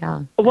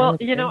 Yeah. Well,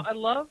 I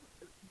love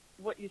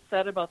what you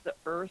said about the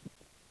earth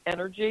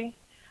energy,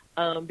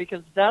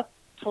 because that's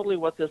totally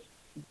what this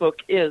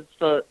book is.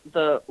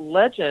 The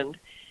legend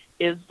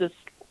is this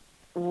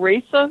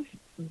race of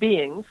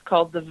beings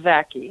called the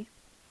Vaki.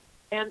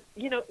 And,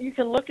 you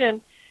can look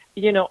in,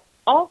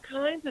 all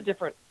kinds of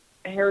different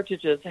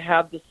heritages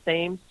have the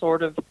same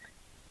sort of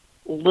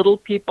little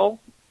people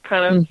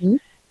kind of,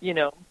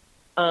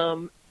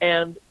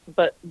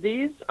 but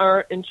these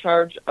are in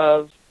charge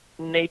of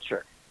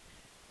nature,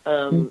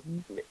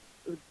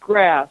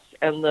 grass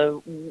and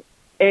the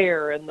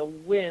air and the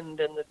wind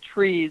and the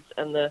trees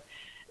and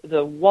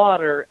the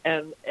water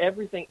and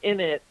everything in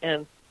it,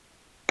 and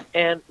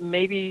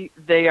maybe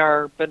they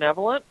are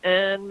benevolent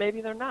and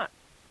maybe they're not.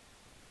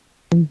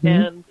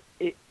 And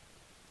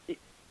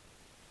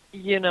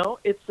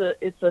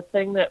it's a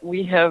thing that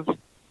we have.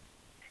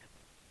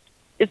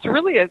 It's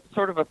really a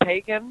sort of a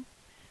pagan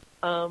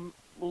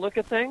look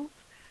at things,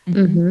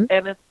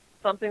 and it's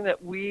something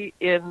that we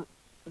in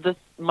this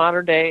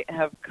modern day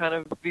have kind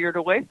of veered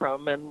away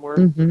from, and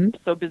we're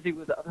so busy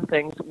with other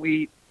things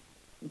we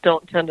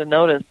don't tend to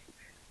notice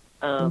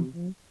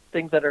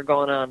things that are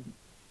going on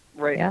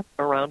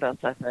around us,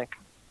 I think.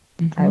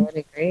 I would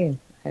agree.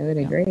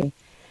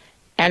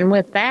 And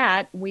with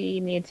that, we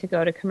need to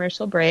go to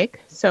commercial break.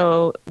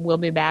 So we'll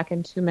be back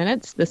in 2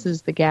 minutes. This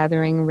is the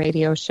Gathering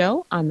Radio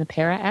Show on the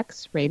Para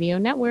X Radio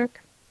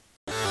Network.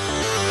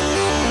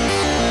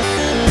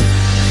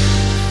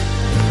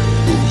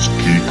 Those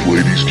geek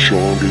ladies,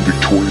 Sean and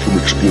Victoria from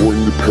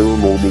Exploring the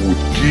Paranormal with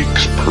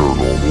Geeks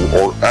Paranormal,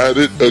 are at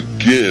it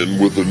again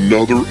with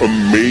another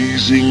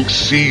amazing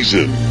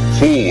season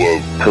full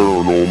of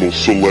paranormal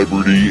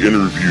celebrity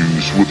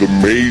interviews with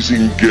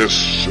amazing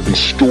guests and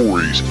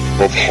stories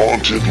of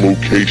haunted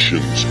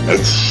locations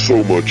and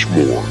so much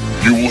more.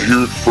 You will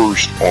hear it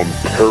first on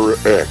Para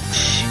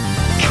X.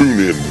 Tune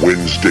in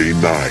Wednesday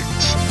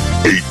nights,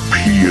 8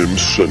 p.m.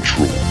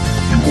 Central.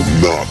 You will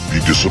not be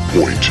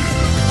disappointed.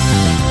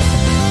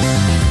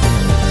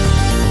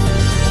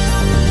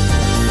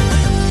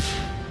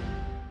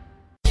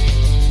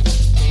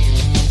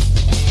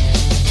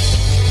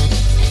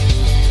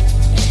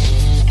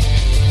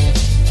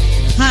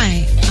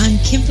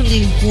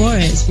 Kimberly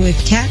Juarez with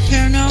Cat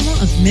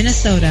Paranormal of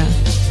Minnesota.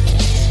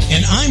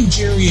 And I'm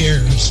Jerry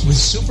Ayers with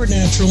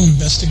Supernatural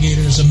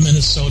Investigators of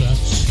Minnesota.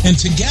 And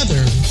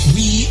together,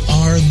 we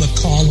are The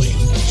Calling.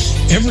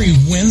 Every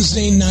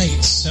Wednesday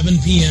night, 7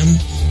 p.m.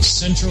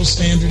 Central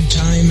Standard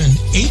Time and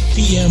 8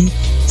 p.m.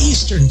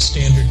 Eastern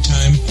Standard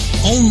Time,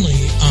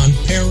 only on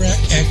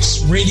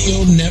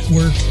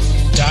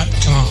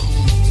ParaXRadioNetwork.com.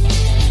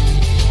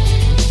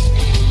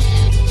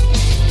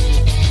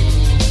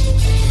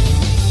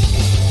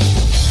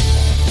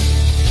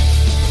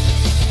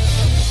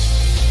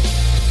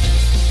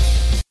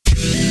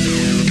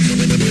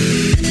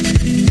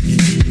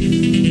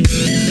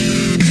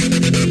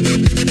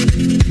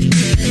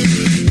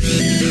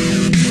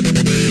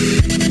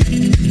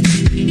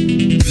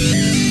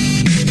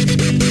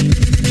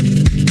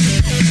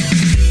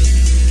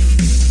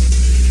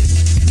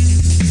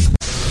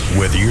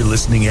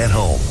 Listening at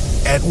home,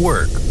 at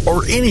work,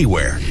 or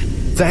anywhere.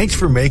 Thanks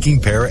for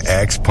making Para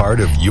X part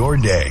of your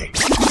day.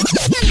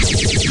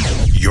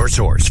 Your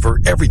source for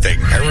everything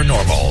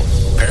paranormal.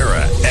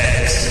 Para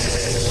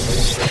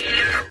X.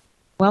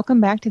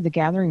 Welcome back to the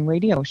Gathering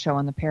Radio Show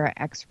on the Para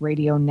X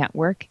Radio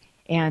Network.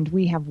 And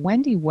we have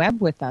Wendy Webb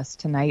with us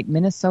tonight,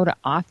 Minnesota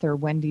author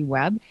Wendy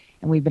Webb.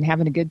 And we've been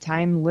having a good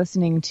time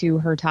listening to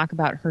her talk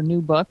about her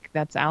new book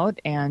that's out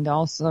and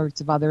all sorts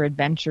of other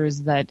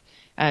adventures that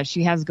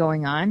she has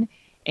going on.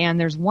 And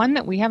there's one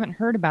that we haven't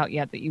heard about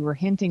yet that you were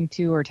hinting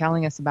to or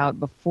telling us about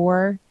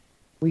before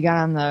we got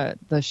on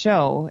the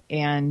show,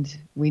 and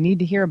we need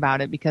to hear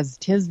about it because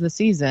 'tis the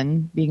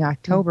season, being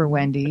October,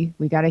 Wendy.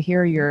 We got to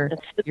hear your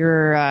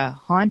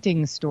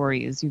haunting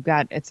stories. You've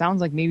got, it sounds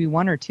like maybe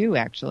one or two,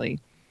 actually.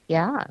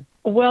 Yeah.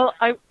 Well,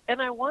 I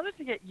wanted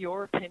to get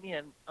your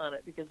opinion on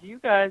it because you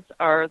guys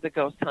are the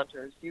ghost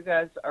hunters. You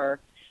guys are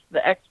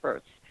the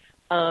experts.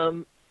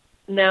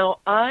 Now,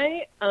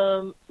 I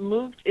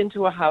moved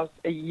into a house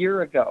a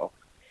year ago.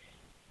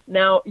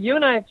 Now, you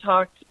and I have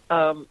talked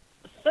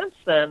since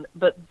then,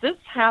 but this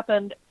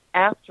happened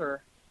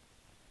after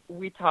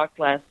we talked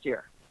last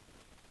year.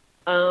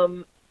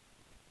 I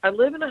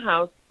live in a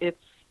house,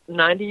 it's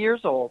 90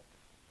 years old,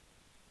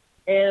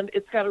 and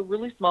it's got a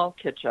really small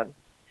kitchen.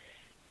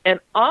 And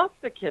off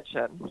the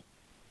kitchen,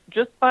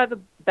 just by the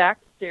back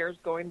stairs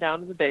going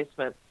down to the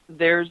basement,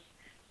 there's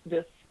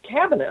this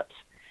cabinet.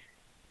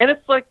 And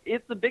it's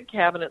a big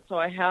cabinet, so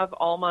I have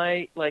all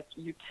my,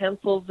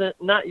 utensils,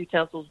 not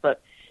utensils,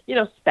 but,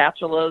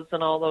 spatulas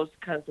and all those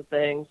kinds of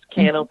things,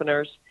 can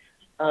openers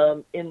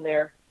in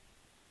there.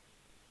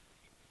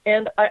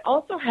 And I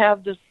also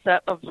have this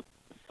set of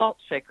salt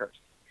shakers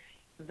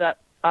that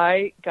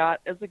I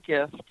got as a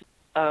gift,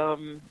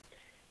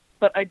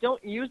 but I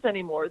don't use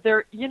anymore.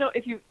 They're,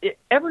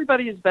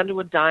 everybody has been to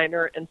a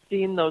diner and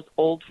seen those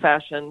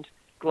old-fashioned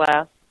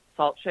glass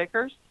salt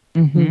shakers.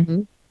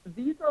 Mm-hmm.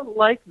 These are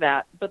like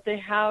that, but they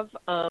have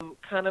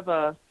kind of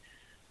a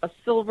a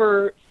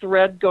silver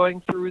thread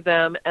going through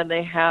them, and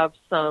they have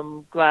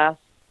some glass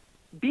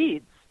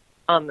beads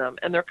on them,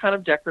 and they're kind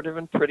of decorative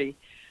and pretty.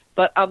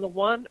 But on the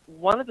one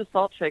of the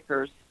salt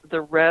shakers,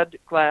 the red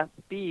glass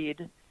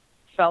bead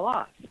fell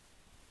off.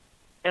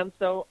 And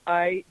so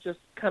I just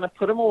kind of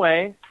put them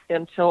away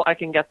until I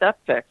can get that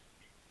fixed.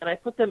 And I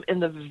put them in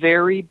the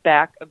very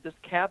back of this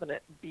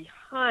cabinet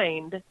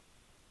behind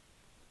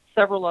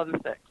several other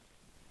things.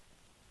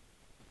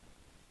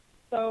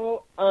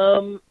 So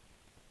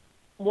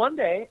one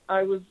day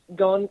I was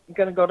going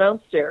to go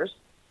downstairs,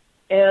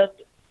 and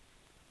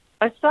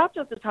I stopped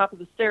at the top of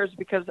the stairs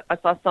because I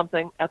saw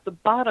something at the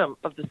bottom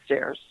of the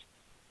stairs.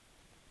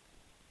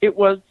 It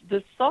was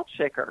this salt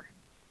shaker.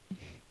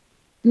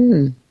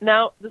 Mm.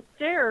 Now, the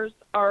stairs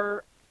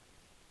are,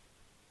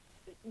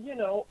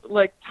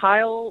 like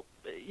tile,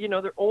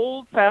 they're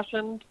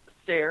old-fashioned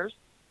stairs.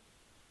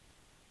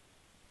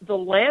 The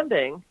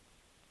landing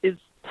is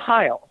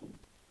tile.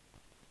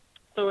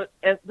 So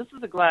this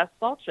is a glass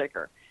salt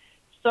shaker.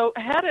 So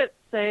had it,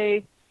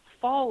 say,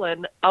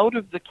 fallen out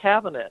of the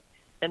cabinet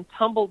and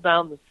tumbled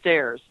down the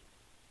stairs,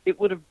 it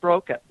would have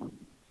broken.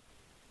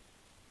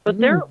 But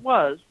there it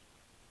was,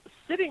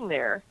 sitting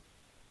there.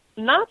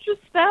 Not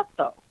just that,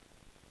 though.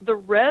 The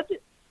red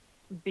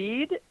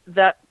bead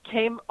that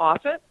came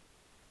off it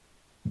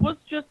was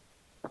just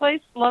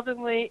placed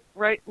lovingly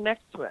right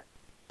next to it.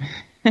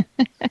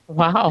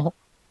 Wow.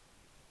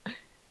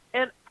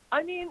 And,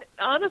 I mean,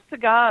 honest to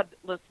God,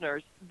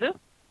 listeners, this is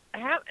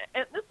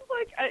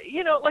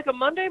like a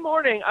Monday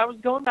morning. I was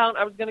going down.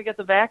 I was going to get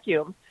the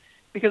vacuum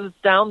because it's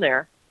down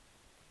there.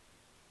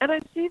 And I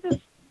see this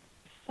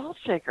salt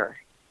shaker.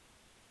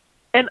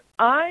 And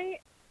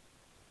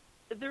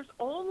there's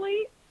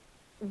only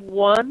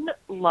one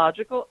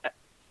paralogical,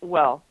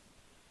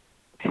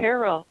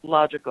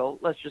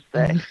 let's just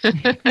say.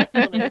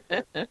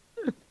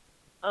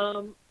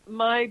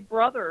 My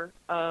brother,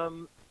 I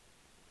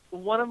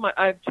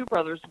have two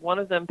brothers. One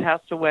of them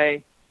passed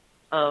away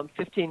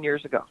 15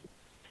 years ago.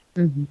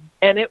 Mm-hmm.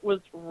 And it was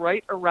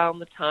right around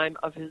the time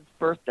of his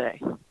birthday.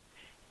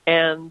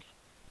 And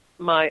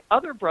my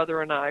other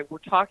brother and I were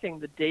talking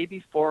the day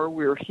before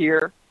we were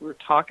here. We were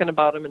talking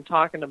about him.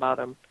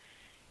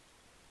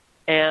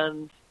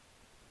 And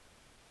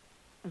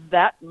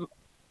that,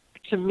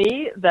 to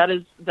me,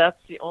 that's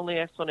the only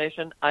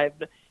explanation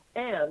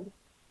and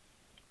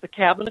the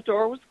cabinet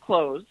door was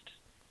closed.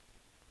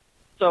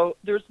 So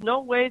there's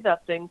no way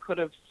that thing could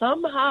have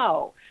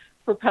somehow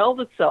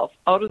propelled itself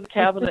out of the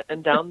cabinet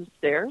and down the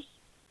stairs.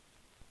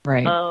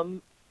 Right.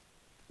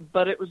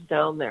 But it was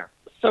down there.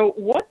 So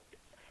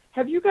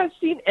have you guys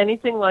seen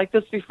anything like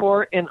this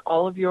before in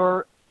all of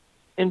your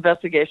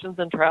investigations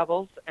and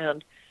travels?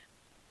 And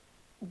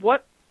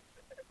what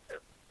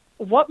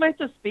might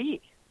this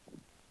be?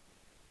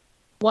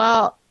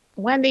 Well,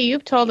 Wendy,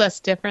 you've told us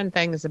different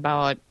things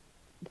about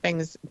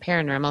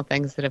paranormal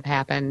things that have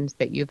happened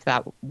that you've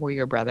thought were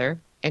your brother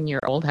in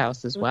your old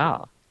house as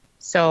well.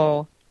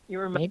 So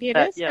maybe it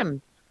is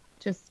him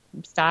just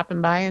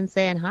stopping by and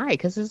saying hi,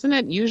 because isn't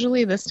it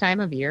usually this time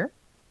of year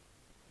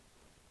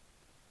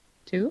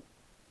too?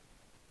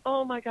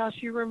 Oh my gosh,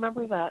 you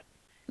remember that?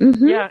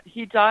 Mm-hmm. Yeah,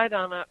 he died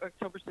on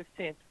October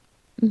 16th.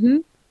 Mm-hmm.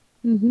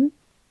 Mm-hmm.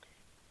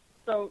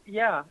 So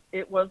yeah,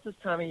 it was this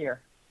time of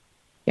year.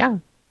 Yeah.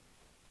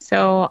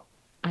 So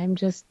I'm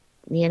just,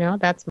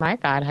 that's my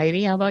thought.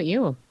 Heidi, how about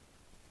you?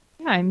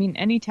 Yeah, I mean,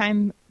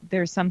 anytime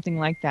there's something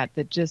like that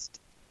just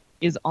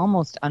is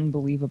almost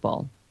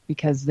unbelievable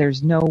because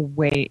there's no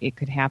way it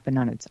could happen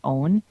on its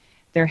own.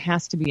 There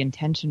has to be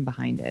intention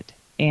behind it.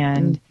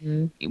 And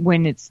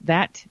when it's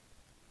that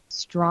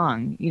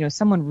strong,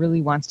 someone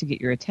really wants to get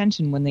your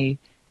attention when they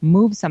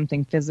move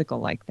something physical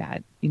like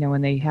that,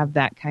 when they have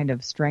that kind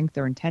of strength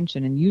or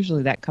intention. And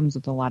usually that comes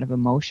with a lot of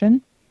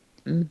emotion.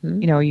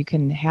 Mm-hmm. You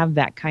can have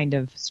that kind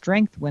of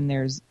strength when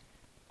there's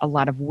a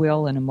lot of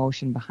will and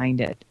emotion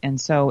behind it. And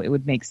so it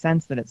would make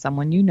sense that it's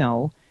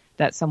someone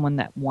that's someone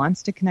that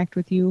wants to connect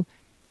with you.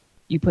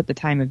 You put the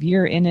time of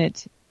year in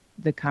it,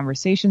 the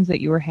conversations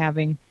that you were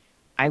having.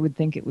 I would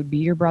think it would be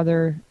your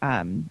brother,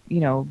 and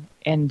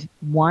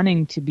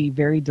wanting to be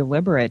very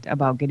deliberate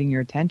about getting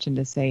your attention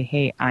to say,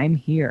 hey, I'm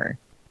here,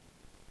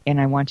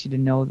 and I want you to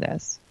know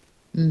this.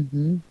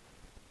 Mm-hmm.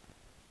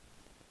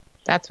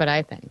 That's what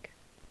I think.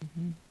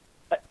 Mm-hmm.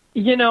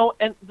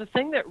 And the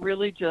thing that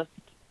really just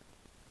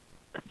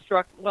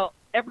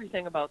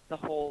everything about the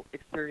whole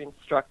experience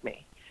struck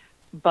me.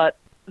 But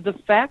the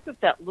fact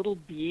that little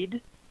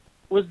bead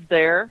was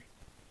there,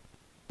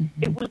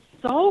 it was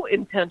so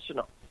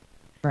intentional.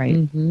 Right.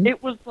 Mm-hmm.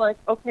 It was like,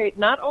 okay,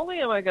 not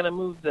only am I going to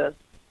move this,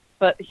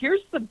 but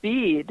here's the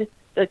bead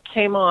that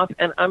came off,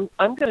 and I'm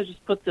going to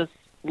just put this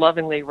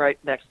lovingly right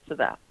next to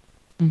that.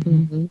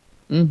 Mm-hmm.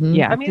 Mm-hmm.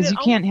 Yeah, because you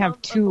can't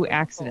have two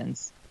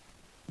accidents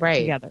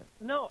together.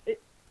 No,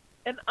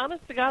 and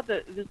honest to God,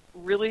 this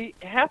really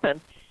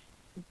happened.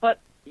 But,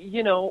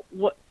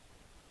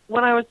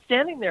 when I was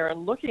standing there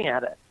and looking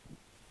at it,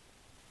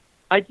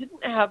 I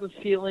didn't have a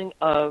feeling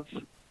of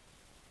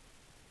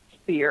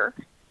fear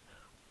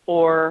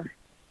or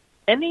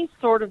any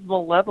sort of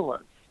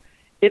malevolence.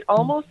 it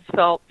almost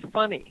felt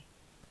funny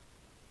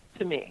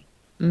to me.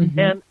 Mm-hmm.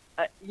 And,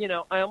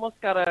 I almost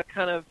got a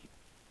kind of,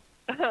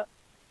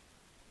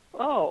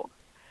 oh.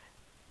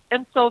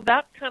 And so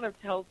that kind of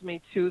tells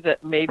me, too,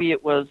 that maybe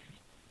it was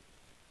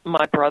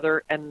my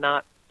brother and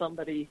not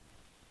somebody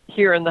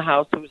here in the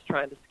house who was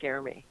trying to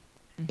scare me.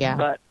 Yeah.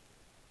 But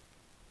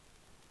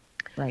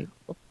Right.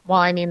 Well,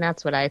 I mean,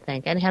 that's what I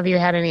think. And have you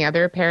had any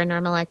other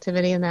paranormal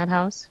activity in that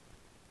house?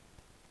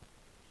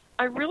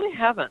 I really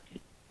haven't.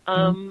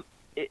 And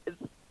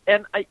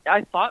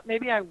I thought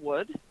maybe I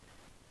would,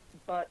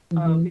 but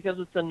because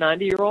it's a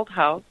 90-year-old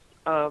house,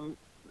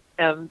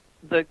 and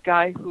the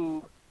guy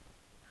who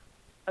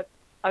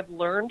I've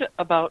learned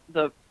about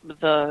the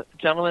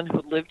gentleman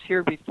who lived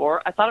here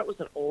before, I thought it was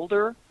an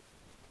older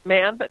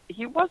man, but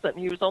he wasn't.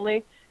 He was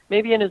only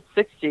maybe in his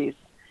 60s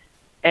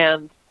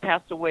and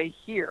passed away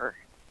here.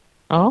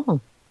 Oh.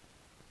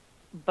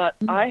 But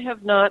I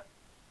have not,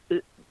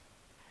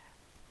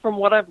 from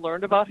what I've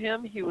learned about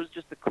him, he was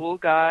just a cool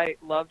guy,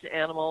 loved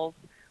animals,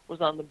 was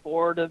on the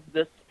board of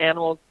this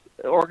animal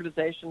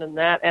organization and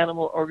that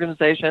animal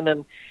organization,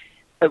 and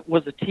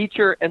was a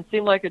teacher and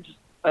seemed like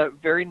a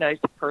very nice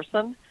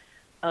person.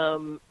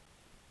 But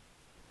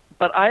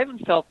I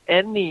haven't felt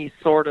any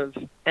sort of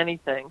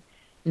anything,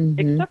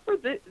 except for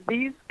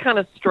these kind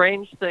of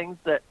strange things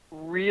that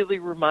really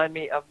remind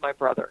me of my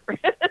brother.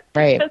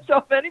 Right. And so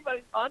if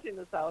anybody's haunting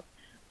this house,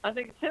 I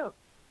think it's him.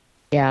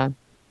 Yeah.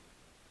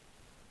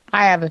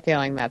 I have a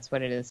feeling that's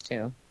what it is,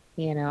 too.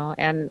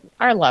 And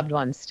our loved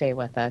ones stay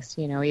with us,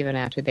 even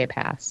after they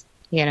pass,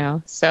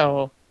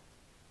 So,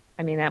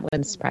 I mean, that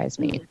wouldn't surprise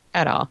me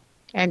at all.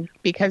 And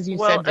because you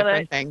said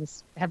different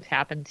things have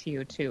happened to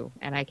you, too,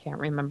 and I can't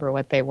remember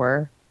what they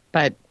were,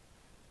 but,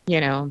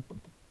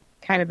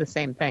 kind of the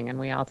same thing. And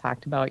we all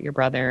talked about your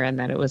brother and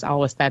that it was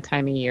always that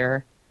time of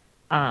year.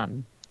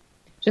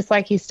 Just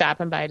like he's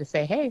stopping by to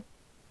say, hey,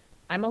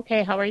 I'm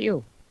okay. How are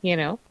you?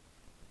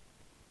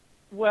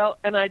 Well,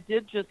 and I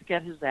did just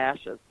get his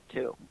ashes,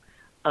 too,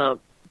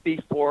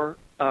 before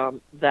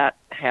that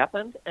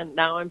happened. And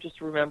now I'm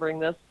just remembering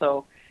this.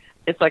 So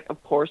it's like,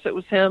 of course it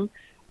was him.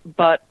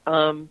 But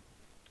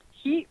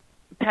he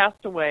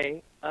passed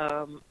away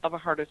of a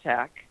heart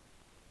attack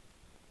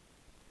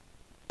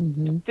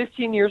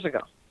 15 years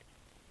ago.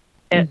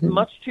 And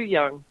much too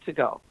young to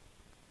go.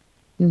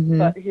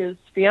 But his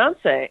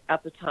fiance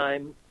at the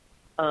time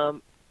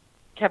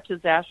kept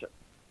his ashes.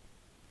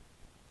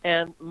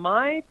 And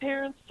my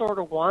parents sort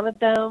of wanted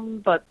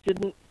them, but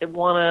didn't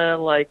want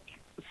to,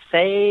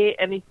 say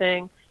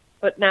anything.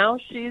 But now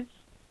she's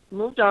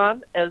moved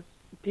on, as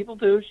people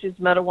do. She's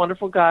met a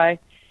wonderful guy,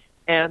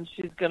 and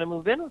she's going to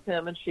move in with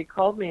him. And she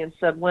called me and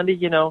said, Wendy,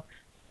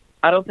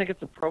 I don't think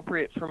it's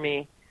appropriate for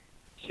me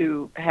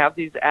to have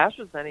these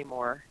ashes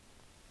anymore.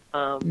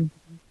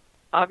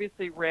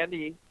 Obviously,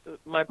 Randy,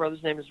 my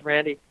brother's name is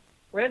Randy.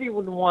 Randy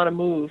wouldn't want to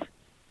move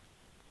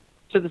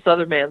to this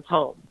other man's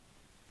home.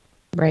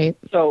 Right.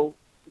 So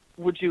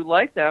would you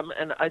like them?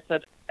 And I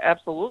said,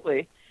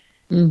 absolutely.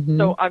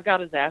 So I've got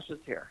his ashes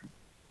here.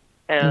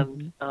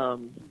 And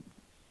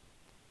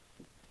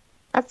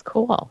that's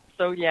cool.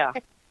 So, yeah.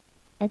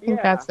 I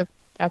think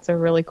that's a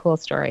really cool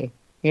story.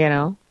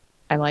 I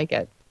like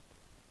it.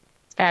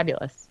 It's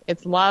fabulous.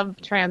 It's love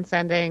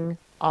transcending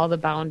all the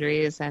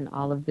boundaries and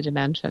all of the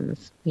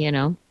dimensions,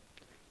 So,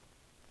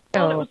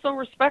 well, it was so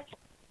respectful,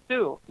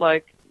 too.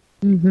 And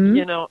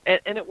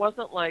it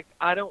wasn't like,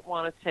 I don't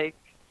want to take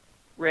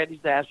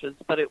Randy's ashes,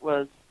 but it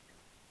was,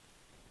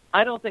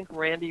 I don't think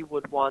Randy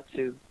would want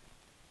to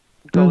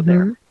go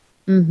there.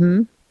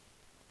 I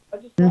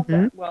just love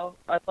that. Well,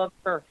 I love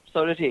her.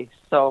 So did he.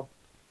 So.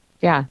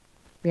 Yeah,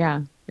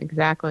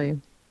 exactly.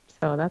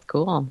 So that's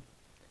cool.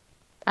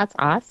 That's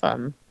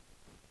awesome.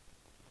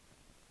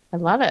 I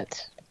love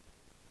it.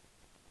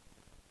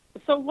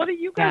 So what are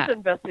you guys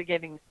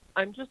investigating?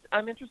 I'm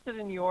interested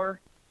in your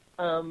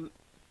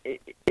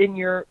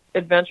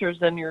adventures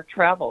and your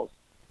travels.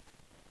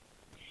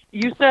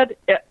 You said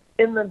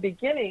in the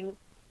beginning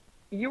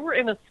you were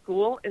in a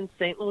school in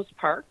St. Louis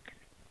Park?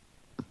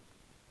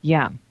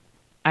 Yeah.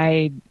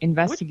 I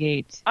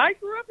investigate. I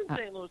grew up in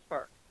St. Louis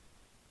Park.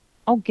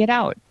 Oh, get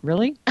out.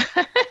 Really?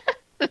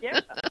 Yeah.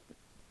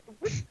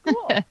 Which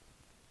school?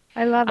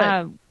 I love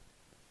it.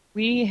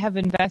 We have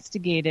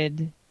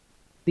investigated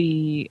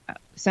the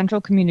Central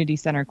Community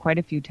Center quite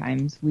a few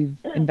times. We've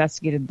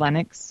investigated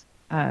Lennox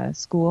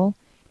School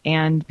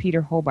and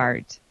Peter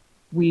Hobart.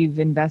 We've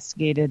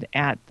investigated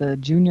at the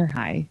junior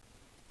high.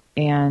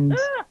 And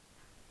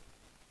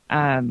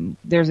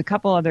there's a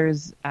couple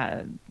others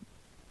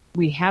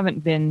we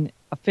haven't been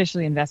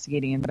officially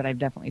investigating in, but I've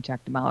definitely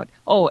checked them out.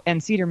 Oh,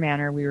 and Cedar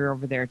Manor, we were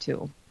over there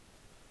too.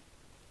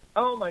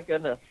 Oh my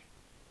goodness.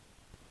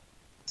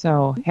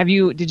 So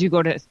did you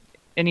go to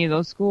any of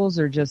those schools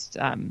or just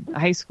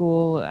high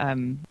school?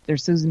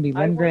 There's Susan B.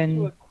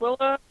 Lindgren.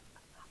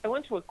 I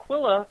went to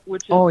Aquila,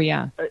 which is... Oh,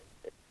 yeah.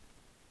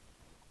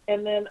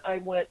 And then I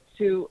went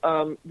to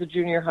the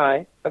junior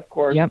high, of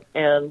course. Yep.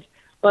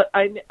 But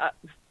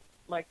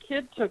my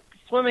kid took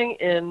swimming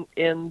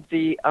in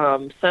the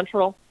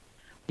Central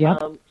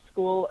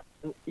school,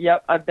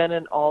 Yep, I've been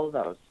in all of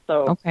those.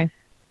 So Okay.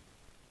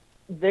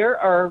 there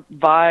are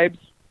vibes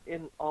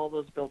in all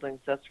those buildings,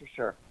 that's for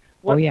sure.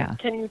 Yeah.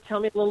 Can you tell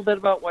me a little bit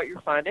about what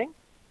you're finding?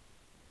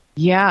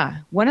 Yeah,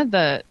 one of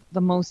the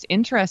most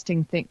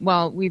interesting thing.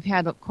 Well, we've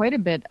had quite a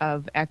bit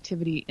of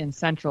activity in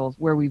Central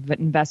where we've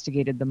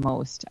investigated the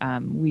most.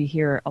 We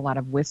hear a lot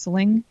of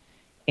whistling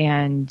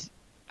and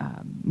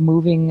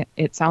moving.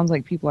 It sounds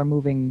like people are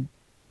moving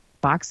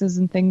boxes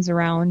and things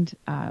around.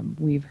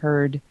 We've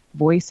heard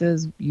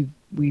voices.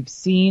 We've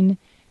seen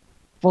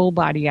full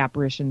body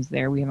apparitions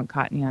there. We haven't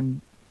caught any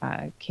on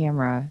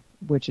camera,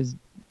 which is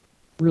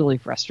really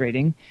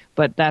frustrating,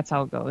 but that's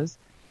how it goes.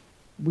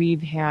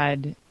 We've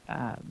had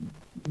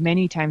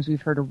many times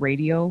we've heard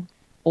a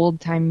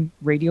old time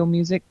radio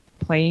music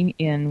playing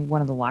in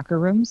one of the locker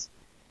rooms.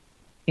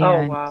 And,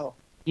 oh, wow.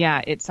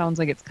 Yeah, it sounds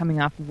like it's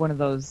coming off of one of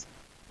those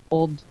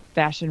old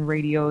fashioned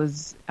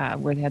radios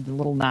where they had the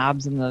little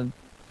knobs and the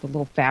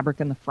little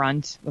fabric in the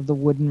front of the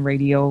wooden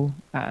radio.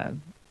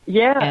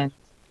 Yeah. And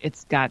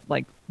it's got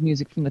like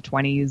music from the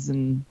 20s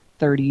and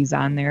 30s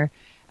on there.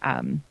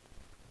 And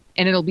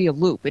it'll be a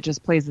loop. It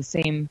just plays the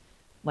same,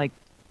 like,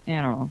 I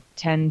don't know,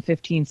 10,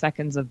 15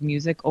 seconds of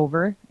music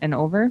over and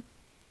over.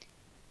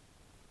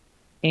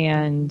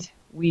 And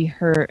we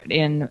heard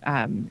in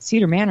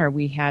Cedar Manor,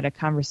 we had a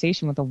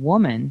conversation with a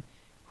woman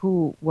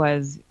who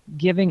was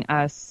giving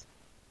us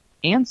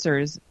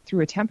answers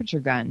through a temperature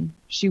gun.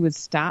 She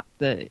had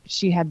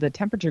the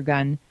temperature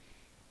gun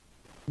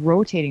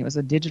rotating. It was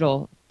a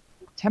digital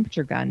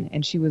temperature gun,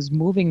 and she was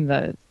moving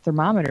the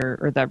thermometer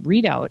or the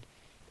readout.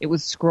 It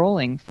was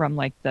scrolling from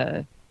like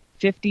the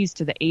 50s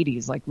to the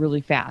 80s, like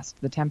really fast,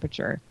 the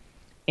temperature.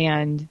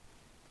 And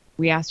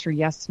we asked her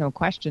yes, no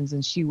questions.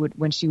 And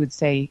when she would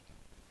say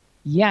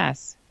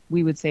yes,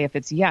 we would say, if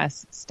it's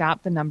yes,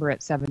 stop the number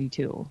at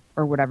 72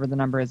 or whatever the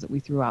number is that we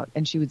threw out.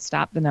 And she would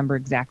stop the number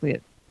exactly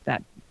at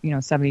that,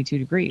 72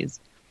 degrees.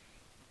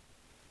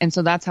 And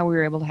so that's how we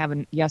were able to have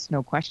a yes,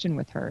 no question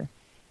with her.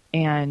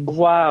 And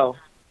wow.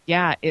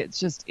 Yeah,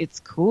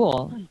 it's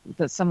cool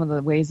that some of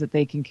the ways that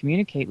they can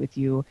communicate with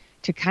you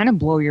to kind of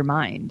blow your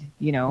mind,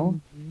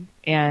 Mm-hmm.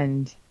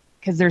 and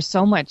because there's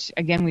so much,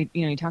 again,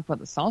 you talk about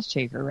the salt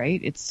shaker,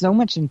 right? It's so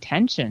much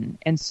intention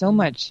and so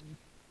much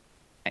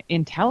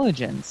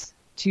intelligence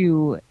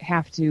to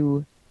have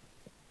to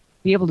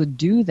be able to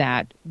do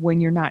that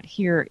when you're not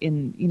here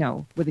in,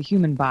 with a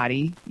human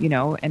body,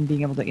 and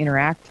being able to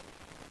interact.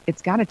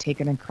 It's got to take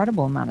an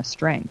incredible amount of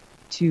strength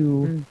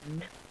to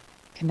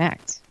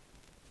connect.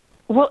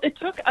 Well, it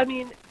took,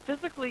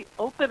 physically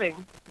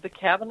opening the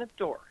cabinet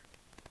door,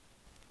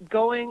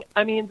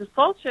 the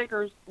salt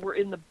shakers were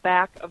in the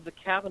back of the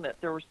cabinet.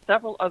 There were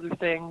several other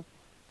things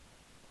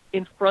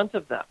in front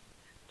of them.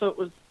 So it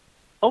was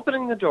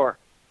opening the door,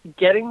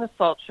 getting the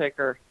salt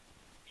shaker,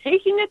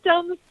 taking it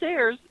down the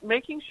stairs,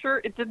 making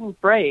sure it didn't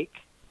break,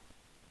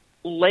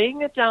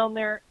 laying it down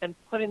there, and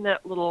putting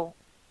that little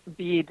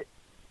bead.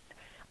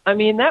 That's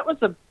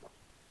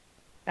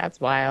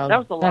wild. That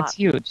was a lot. That's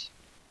huge.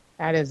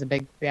 That is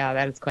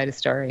that is quite a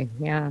story.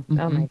 Yeah. Mm-hmm.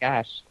 Oh my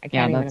gosh. I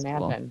can't even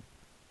imagine.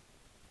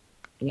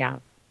 Cool. Yeah.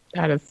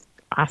 That is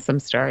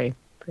awesome story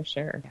for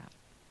sure.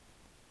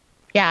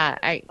 Yeah.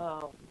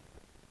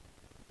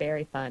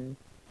 Very fun.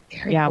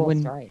 Very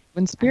cool story.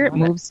 When spirit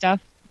moves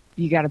stuff,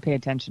 you got to pay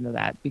attention to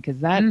that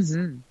because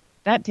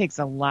that takes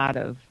a lot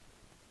of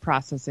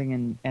processing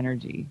and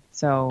energy.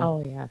 So,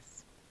 oh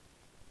yes,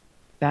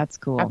 that's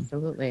cool.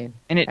 Absolutely,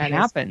 and it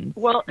happens.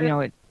 Well,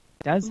 it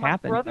does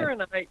happen. My brother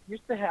and I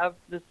used to have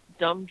this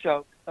dumb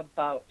joke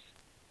about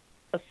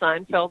a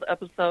Seinfeld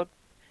episode,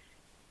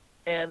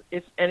 and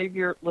if any of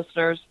your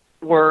listeners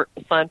were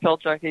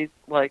Seinfeld junkies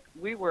like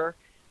we were,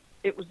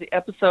 it was the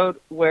episode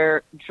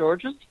where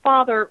George's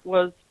father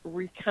was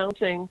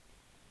recounting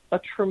a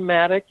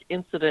traumatic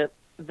incident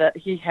that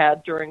he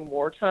had during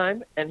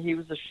wartime, and he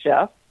was a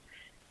chef,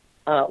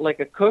 like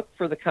a cook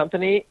for the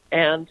company,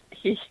 and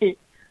he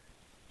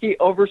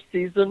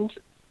overseasoned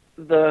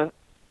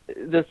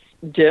this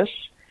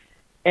dish,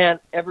 and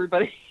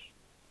everybody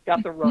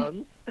got the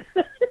runs.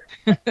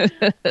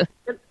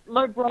 And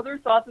my brother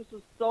thought this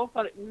was so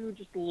funny. We would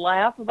just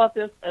laugh about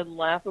this, and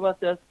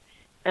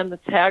the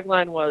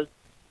tagline was,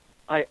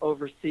 "I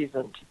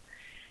overseasoned."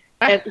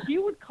 And he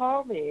would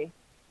call me,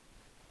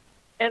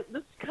 and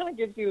this kind of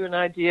gives you an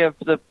idea of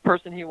the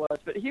person he was,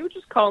 but he would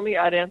just call me,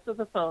 I'd answer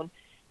the phone,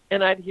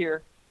 and I'd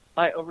hear,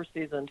 "I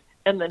overseasoned,"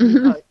 and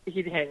then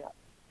he'd hang up.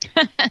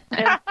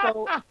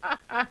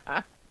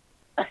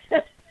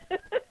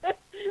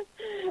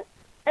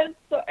 And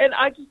so, and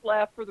I just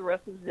laughed for the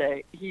rest of the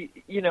day.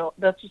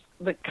 That's just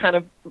the kind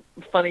of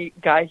funny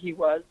guy he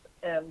was.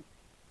 And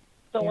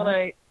so when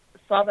I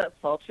saw that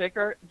salt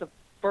shaker, the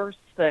first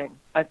thing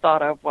I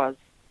thought of was,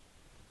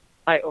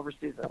 I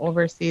overseasoned.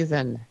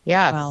 Overseasoned,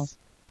 yes. Well,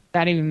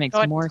 that even makes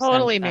more sense.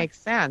 Totally makes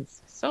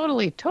sense.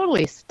 Totally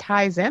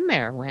ties in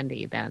there,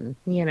 Wendy, then,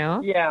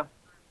 Yeah.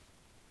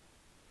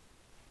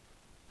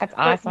 That's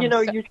awesome.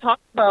 But, you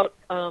talked about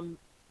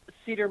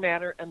Cedar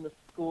Manor and the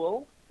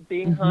school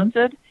being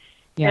haunted.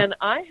 Yeah. And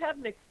I had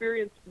an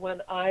experience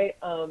when I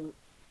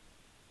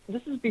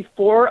this is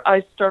before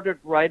I started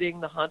writing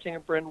The Haunting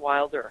of Bryn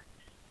Wilder.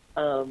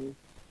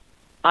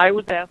 I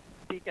was asked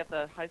to speak at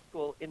the high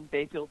school in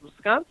Bayfield,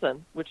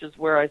 Wisconsin, which is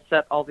where I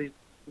set all these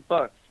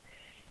books.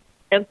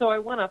 And so I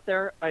went up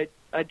there. I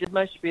did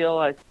my spiel.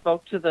 I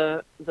spoke to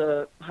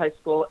the high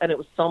school, and it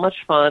was so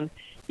much fun.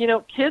 You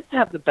know, kids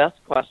have the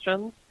best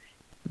questions.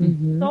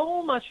 Mm-hmm.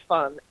 So much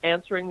fun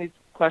answering these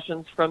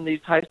questions from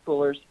these high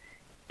schoolers.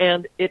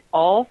 And it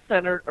all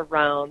centered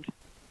around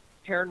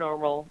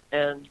paranormal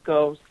and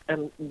ghosts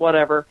and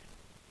whatever.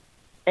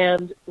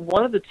 And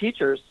one of the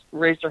teachers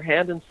raised her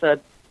hand and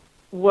said,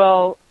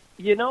 well,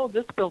 you know,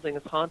 this building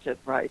is haunted,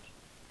 right?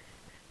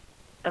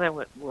 And I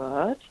went,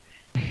 what?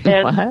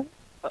 And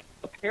What?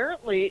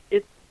 Apparently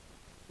it's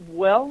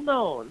well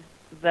known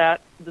that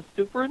the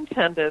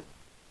superintendent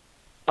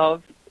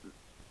of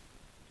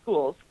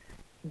schools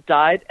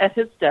died at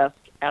his desk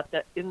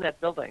in that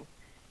building,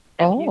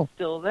 and he's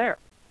still there.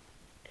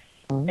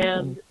 Oh.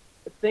 And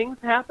things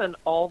happen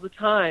all the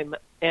time,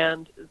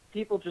 and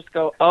people just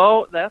go,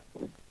 oh, let's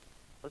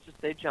just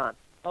say John.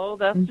 Oh,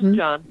 that's just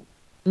John.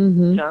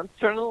 Mm-hmm. John's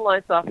turning the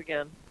lights off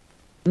again.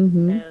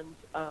 Mm-hmm. And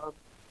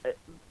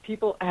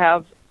people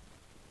have,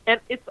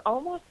 and it's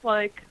almost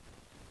like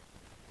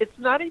it's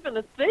not even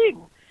a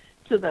thing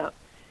to them.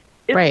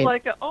 It's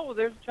like, oh,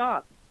 there's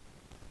John.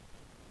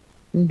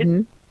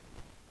 Mm-hmm.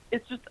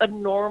 It's just a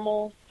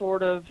normal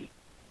sort of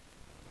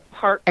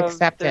part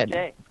Accepted. of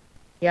their day.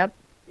 Yep.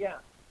 Yeah.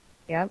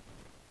 Yep.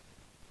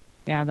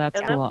 Yeah, that's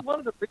and cool. That's one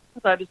of the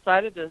reasons I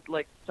decided to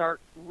start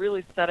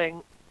really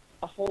setting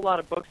a whole lot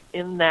of books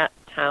in that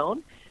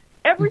town.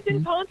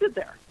 Everything's haunted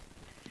there,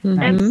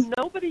 and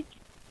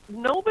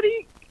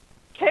nobody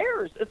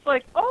cares. It's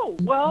like, oh,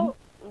 well,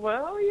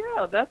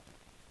 yeah, that's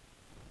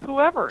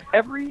whoever.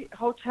 Every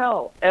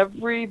hotel,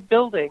 every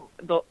building,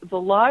 the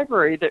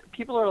library. That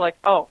people are like,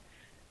 oh,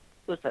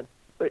 listen,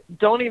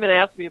 don't even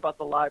ask me about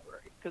the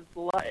library, because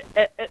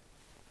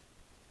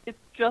it's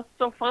just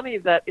so funny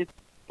that it's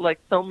like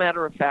so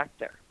matter of fact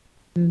there.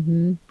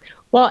 Mm-hmm.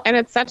 Well, and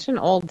it's such an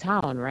old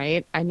town,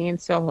 right? I mean,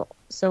 so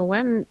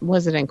when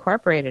was it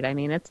incorporated? I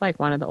mean, it's like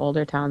one of the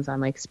older towns on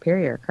Lake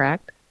Superior,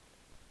 correct?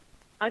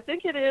 I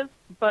think it is,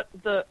 but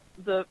the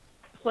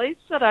place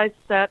that I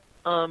set,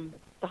 The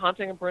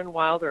Haunting of Bryn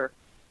Wilder,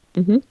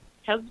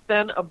 has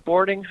been a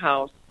boarding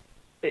house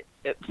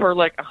for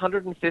like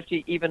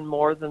 150, even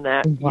more than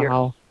that years.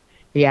 Wow.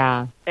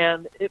 Yeah.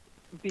 And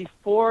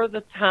before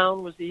the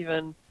town was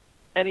even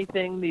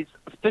anything, these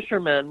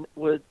fishermen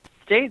would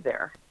stay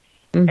there.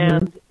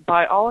 And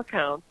by all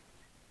accounts,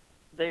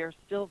 they are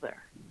still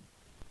there.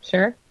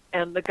 Sure.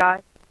 And the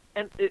guy,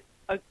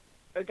 a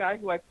guy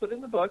who I put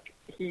in the book,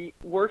 he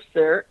works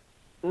there.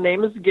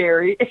 Name is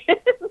Gary.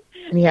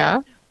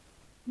 Yeah.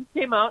 He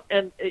came out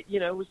and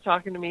was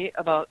talking to me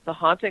about the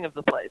haunting of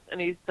the place, and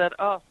he said,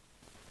 "Oh,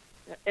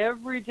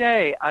 every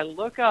day I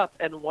look up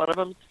and one of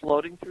them's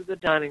floating through the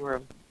dining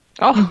room."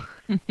 Oh.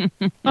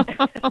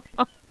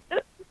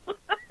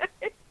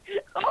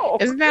 Oh.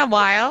 Isn't that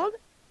wild?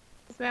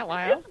 Isn't that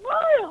wild? It's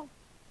wild.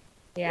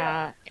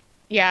 Yeah.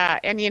 Yeah.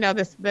 And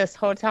this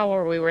hotel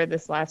where we were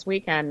this last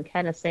weekend,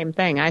 kind of same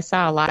thing. I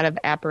saw a lot of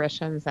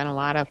apparitions and a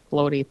lot of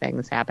floaty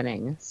things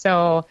happening.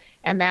 So,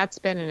 and that's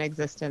been in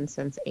existence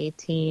since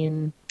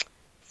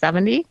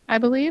 1870, I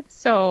believe.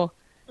 So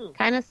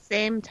kind of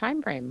same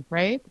time frame,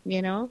 right?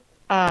 Yeah.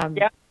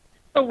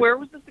 So where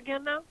was this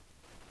again now?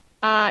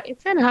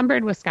 It's in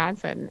Humbird,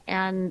 Wisconsin,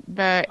 and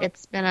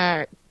it's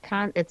been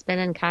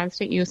in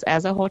constant use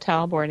as a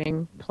hotel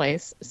boarding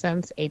place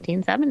since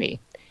 1870,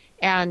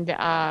 and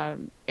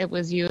it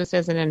was used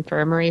as an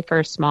infirmary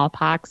for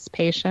smallpox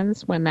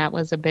patients when that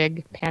was a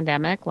big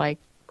pandemic, like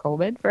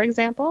COVID, for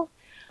example.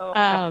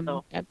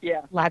 Oh,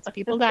 yeah. Lots of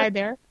people died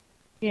there,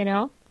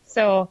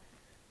 So,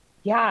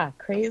 yeah,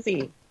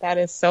 crazy. That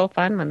is so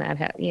fun when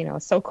that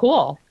so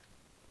cool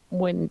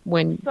when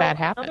that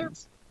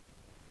happens.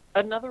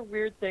 Another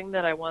weird thing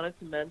that I wanted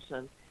to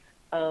mention,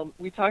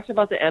 we talked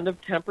about the end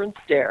of Temperance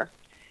Dare,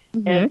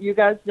 and you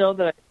guys know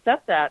that I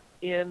set that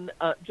in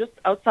just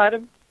outside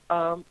of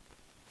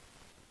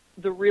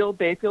the real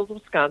Bayfield,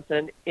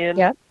 Wisconsin,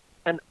 in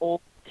an old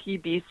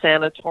TB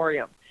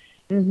sanatorium.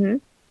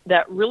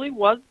 That really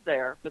was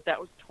there, but that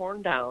was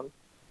torn down.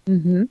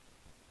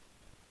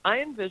 I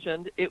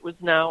envisioned it was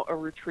now a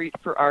retreat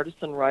for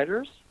artists and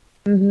writers.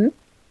 A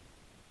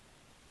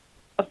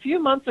few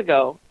months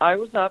ago, I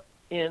was up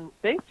in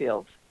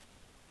Bayfield,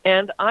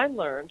 and I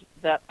learned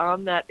that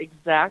on that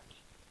exact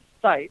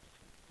site,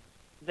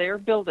 they're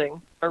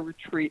building a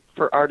retreat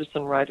for artists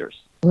and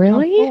writers.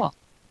 Really? Oh,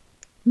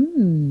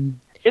 cool.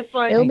 It's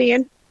like it'll be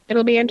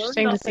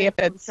interesting to see if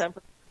it's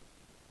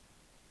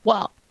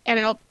well, and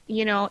it'll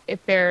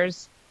if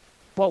there's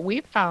what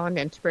we've found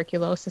in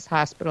tuberculosis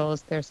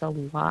hospitals, there's a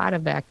lot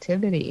of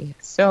activity.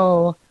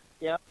 So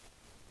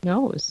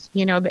knows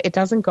it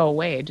doesn't go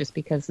away just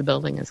because the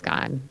building is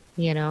gone.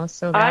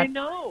 So that, I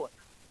know.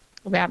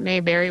 That may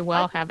very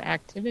well have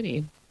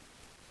activity.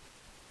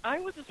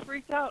 I was just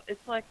freaked out.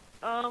 It's like,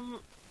 I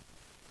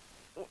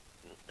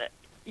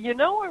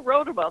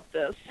wrote about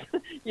this.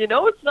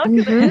 It's not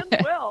going to end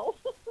well.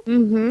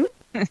 Mm-hmm.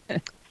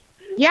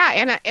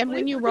 Yeah, and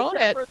when you wrote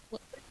it,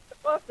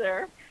 up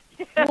there.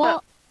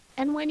 Well,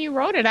 and when you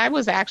wrote it, I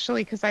was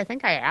actually, because I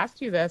think I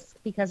asked you this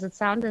because it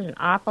sounded an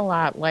awful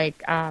lot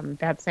like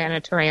that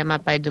sanatorium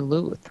up by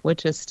Duluth,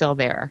 which is still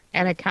there,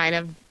 and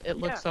it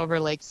looks over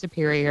Lake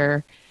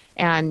Superior,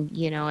 and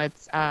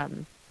it's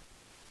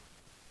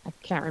I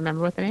can't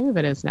remember what the name of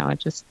it is now. It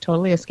just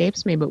totally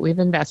escapes me, but we've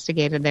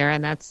investigated there,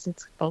 and it's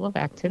full of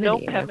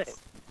activity.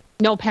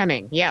 No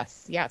Pemming.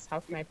 Yes. How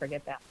can I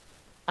forget that?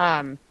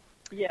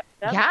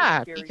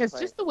 Because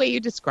just the way you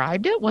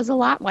described it was a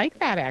lot like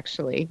that,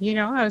 actually.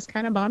 I was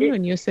kind of bummed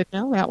when you said,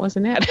 no, that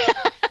wasn't it.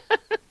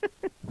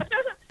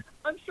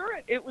 I'm sure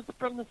it was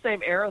from the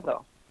same era,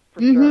 though, for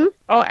mm-hmm. sure.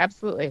 Oh,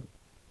 absolutely.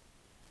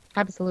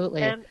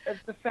 Absolutely. And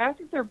the fact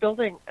that they're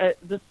building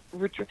this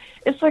retreat,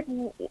 it's like,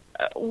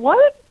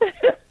 what?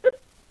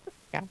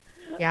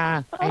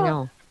 Yeah, I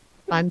know.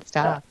 Fun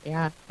stuff,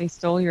 yeah. They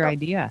stole your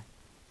idea.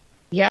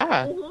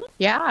 Yeah, mm-hmm.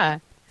 yeah.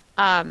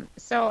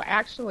 So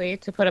actually,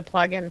 to put a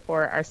plug in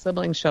for our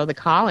sibling show, The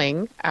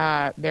Calling,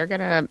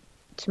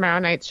 tomorrow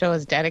night's show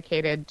is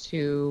dedicated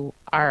to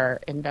our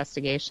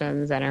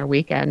investigations and our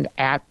weekend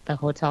at the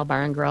Hotel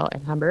Bar and Grill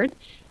in Hubbard.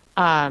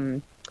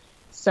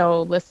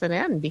 So listen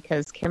in,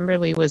 because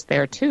Kimberly was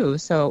there too.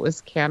 So it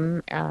was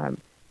Kim.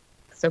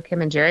 So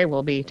Kim and Jerry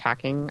will be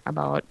talking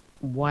about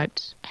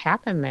what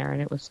happened there,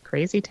 and it was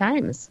crazy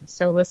times.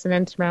 So listen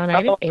in tomorrow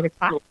night at 8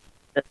 o'clock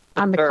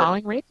on The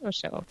Calling radio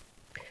show.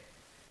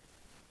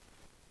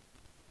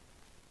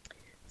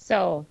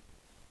 So,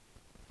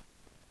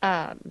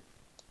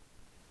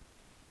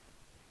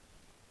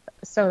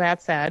 so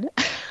that said,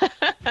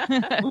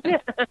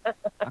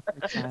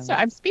 so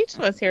I'm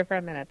speechless here for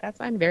a minute. That's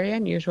very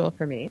unusual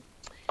for me.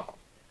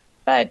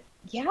 But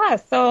yeah,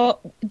 so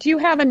do you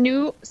have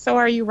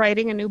are you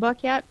writing a new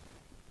book yet?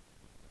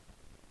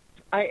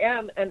 I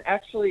am, and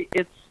actually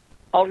it's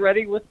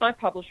already with my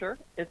publisher.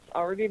 It's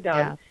already done.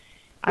 Yeah.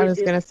 I was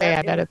going to say,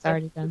 I bet it's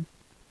already done.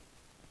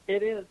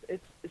 It is.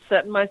 It's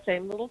set in my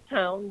same little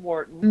town,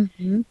 Wharton.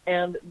 Mm-hmm.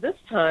 And this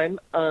time,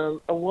 a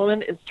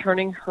woman is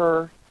turning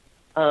her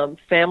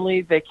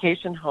family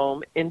vacation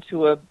home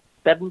into a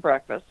bed and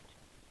breakfast,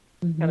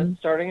 mm-hmm. kind of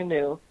starting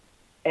anew.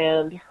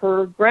 And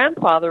her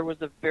grandfather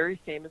was a very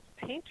famous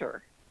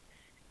painter.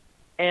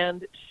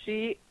 And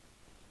she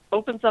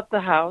opens up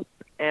the house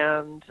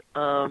and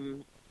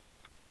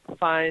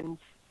finds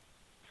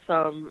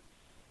some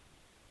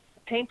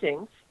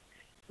paintings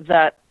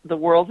that the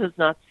world has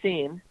not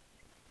seen,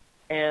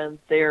 and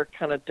they're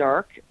kind of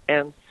dark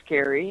and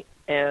scary,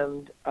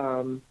 and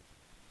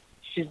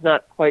she's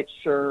not quite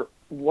sure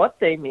what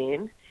they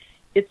mean.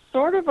 It's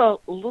sort of a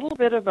little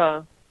bit of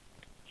a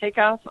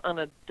takeoff on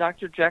a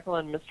Dr. Jekyll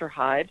and Mr.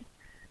 Hyde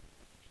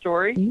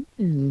story.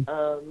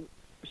 Mm-hmm.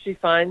 She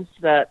finds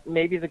that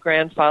maybe the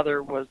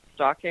grandfather was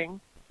stalking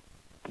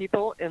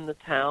people in the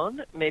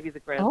town. Maybe the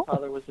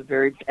grandfather was a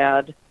very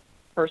bad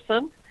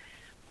person.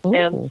 Ooh.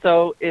 And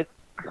so it's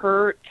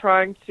her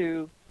trying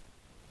to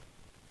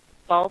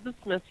solve this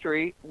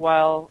mystery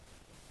while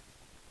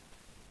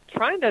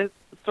trying to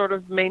sort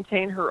of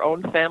maintain her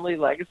own family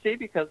legacy,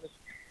 because, of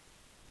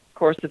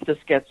course, if this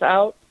gets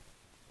out,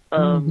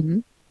 mm-hmm.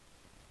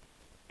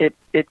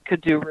 it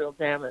could do real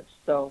damage.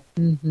 So,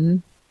 mm-hmm.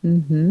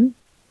 Mm-hmm.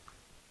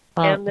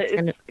 And it's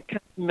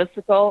kind of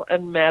mystical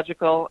and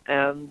magical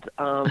and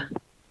I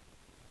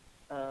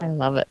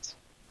love it.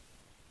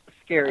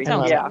 Scary.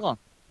 Cool.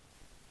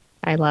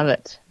 I love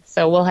it.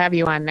 So we'll have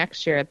you on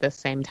next year at the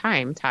same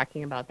time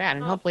talking about that,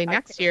 and hopefully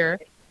next year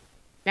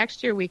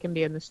we can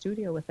be in the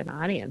studio with an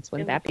audience.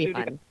 Wouldn't that be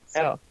fun?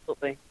 So,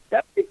 absolutely,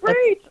 that'd be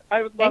great.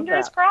 I would love that.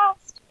 Fingers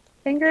crossed.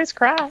 Fingers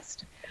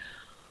crossed.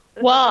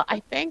 Well, I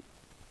think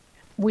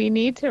we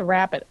need to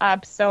wrap it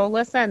up. So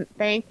listen,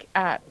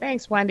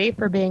 thanks Wendy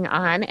for being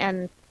on,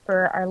 and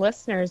for our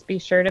listeners, be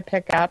sure to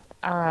pick up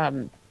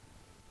The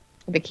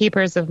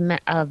Keepers of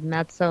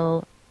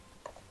Mezzo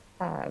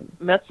and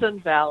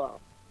Vallow.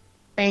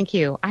 Thank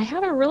you. I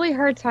have a really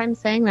hard time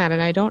saying that,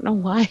 and I don't know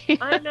why.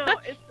 I know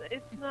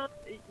it's not.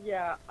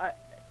 Yeah.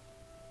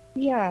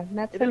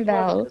 Mezzo and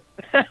Vallow.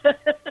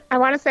 I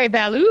want to say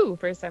Valou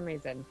for some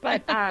reason,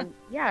 but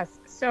yes.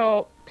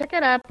 So pick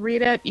it up,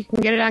 read it. You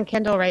can get it on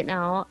Kindle right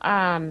now.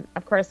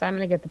 Of course, I'm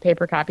going to get the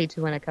paper copy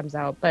too when it comes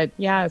out. But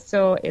yeah,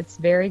 so it's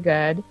very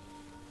good.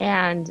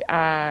 And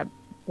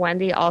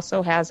Wendy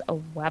also has a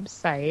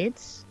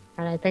website,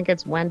 and I think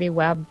it's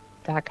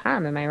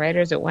wendywebb.com. Am I right,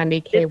 or is it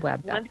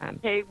wendykWebb.com? Wendy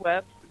K.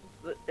 Webb,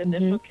 the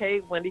initial K,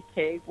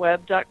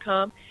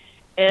 wendykWebb.com.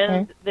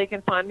 And they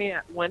can find me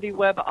at Wendy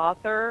Webb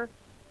Author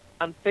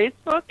on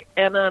Facebook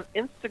and on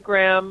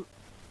Instagram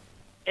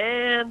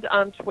and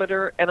on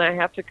Twitter. And I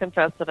have to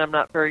confess that I'm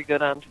not very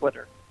good on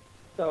Twitter.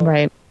 So,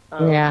 right.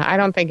 Yeah, I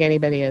don't think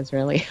anybody is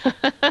really.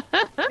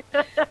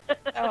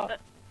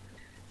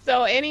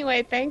 So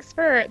anyway, thanks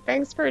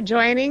for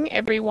joining,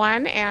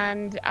 everyone,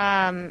 and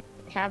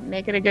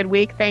make it a good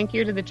week. Thank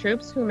you to the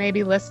troops who may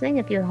be listening.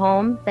 If you're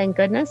home, thank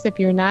goodness. If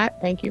you're not,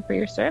 thank you for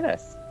your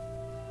service.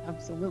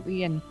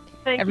 Absolutely, and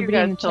thank everybody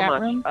you guys in the so chat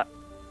much. room.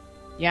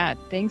 Yeah,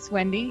 thanks,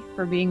 Wendy,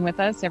 for being with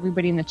us.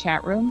 Everybody in the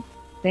chat room,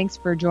 thanks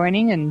for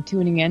joining and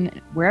tuning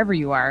in wherever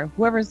you are.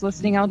 Whoever's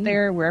listening out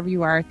there, wherever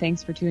you are,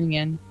 thanks for tuning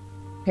in.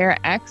 Para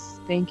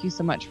X, thank you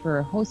so much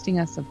for hosting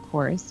us, of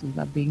course. We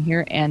love being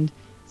here. And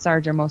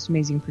Sarge, our most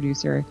amazing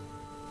producer,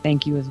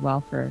 thank you as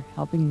well for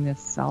helping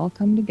this all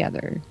come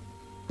together.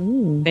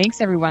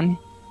 Thanks, everyone.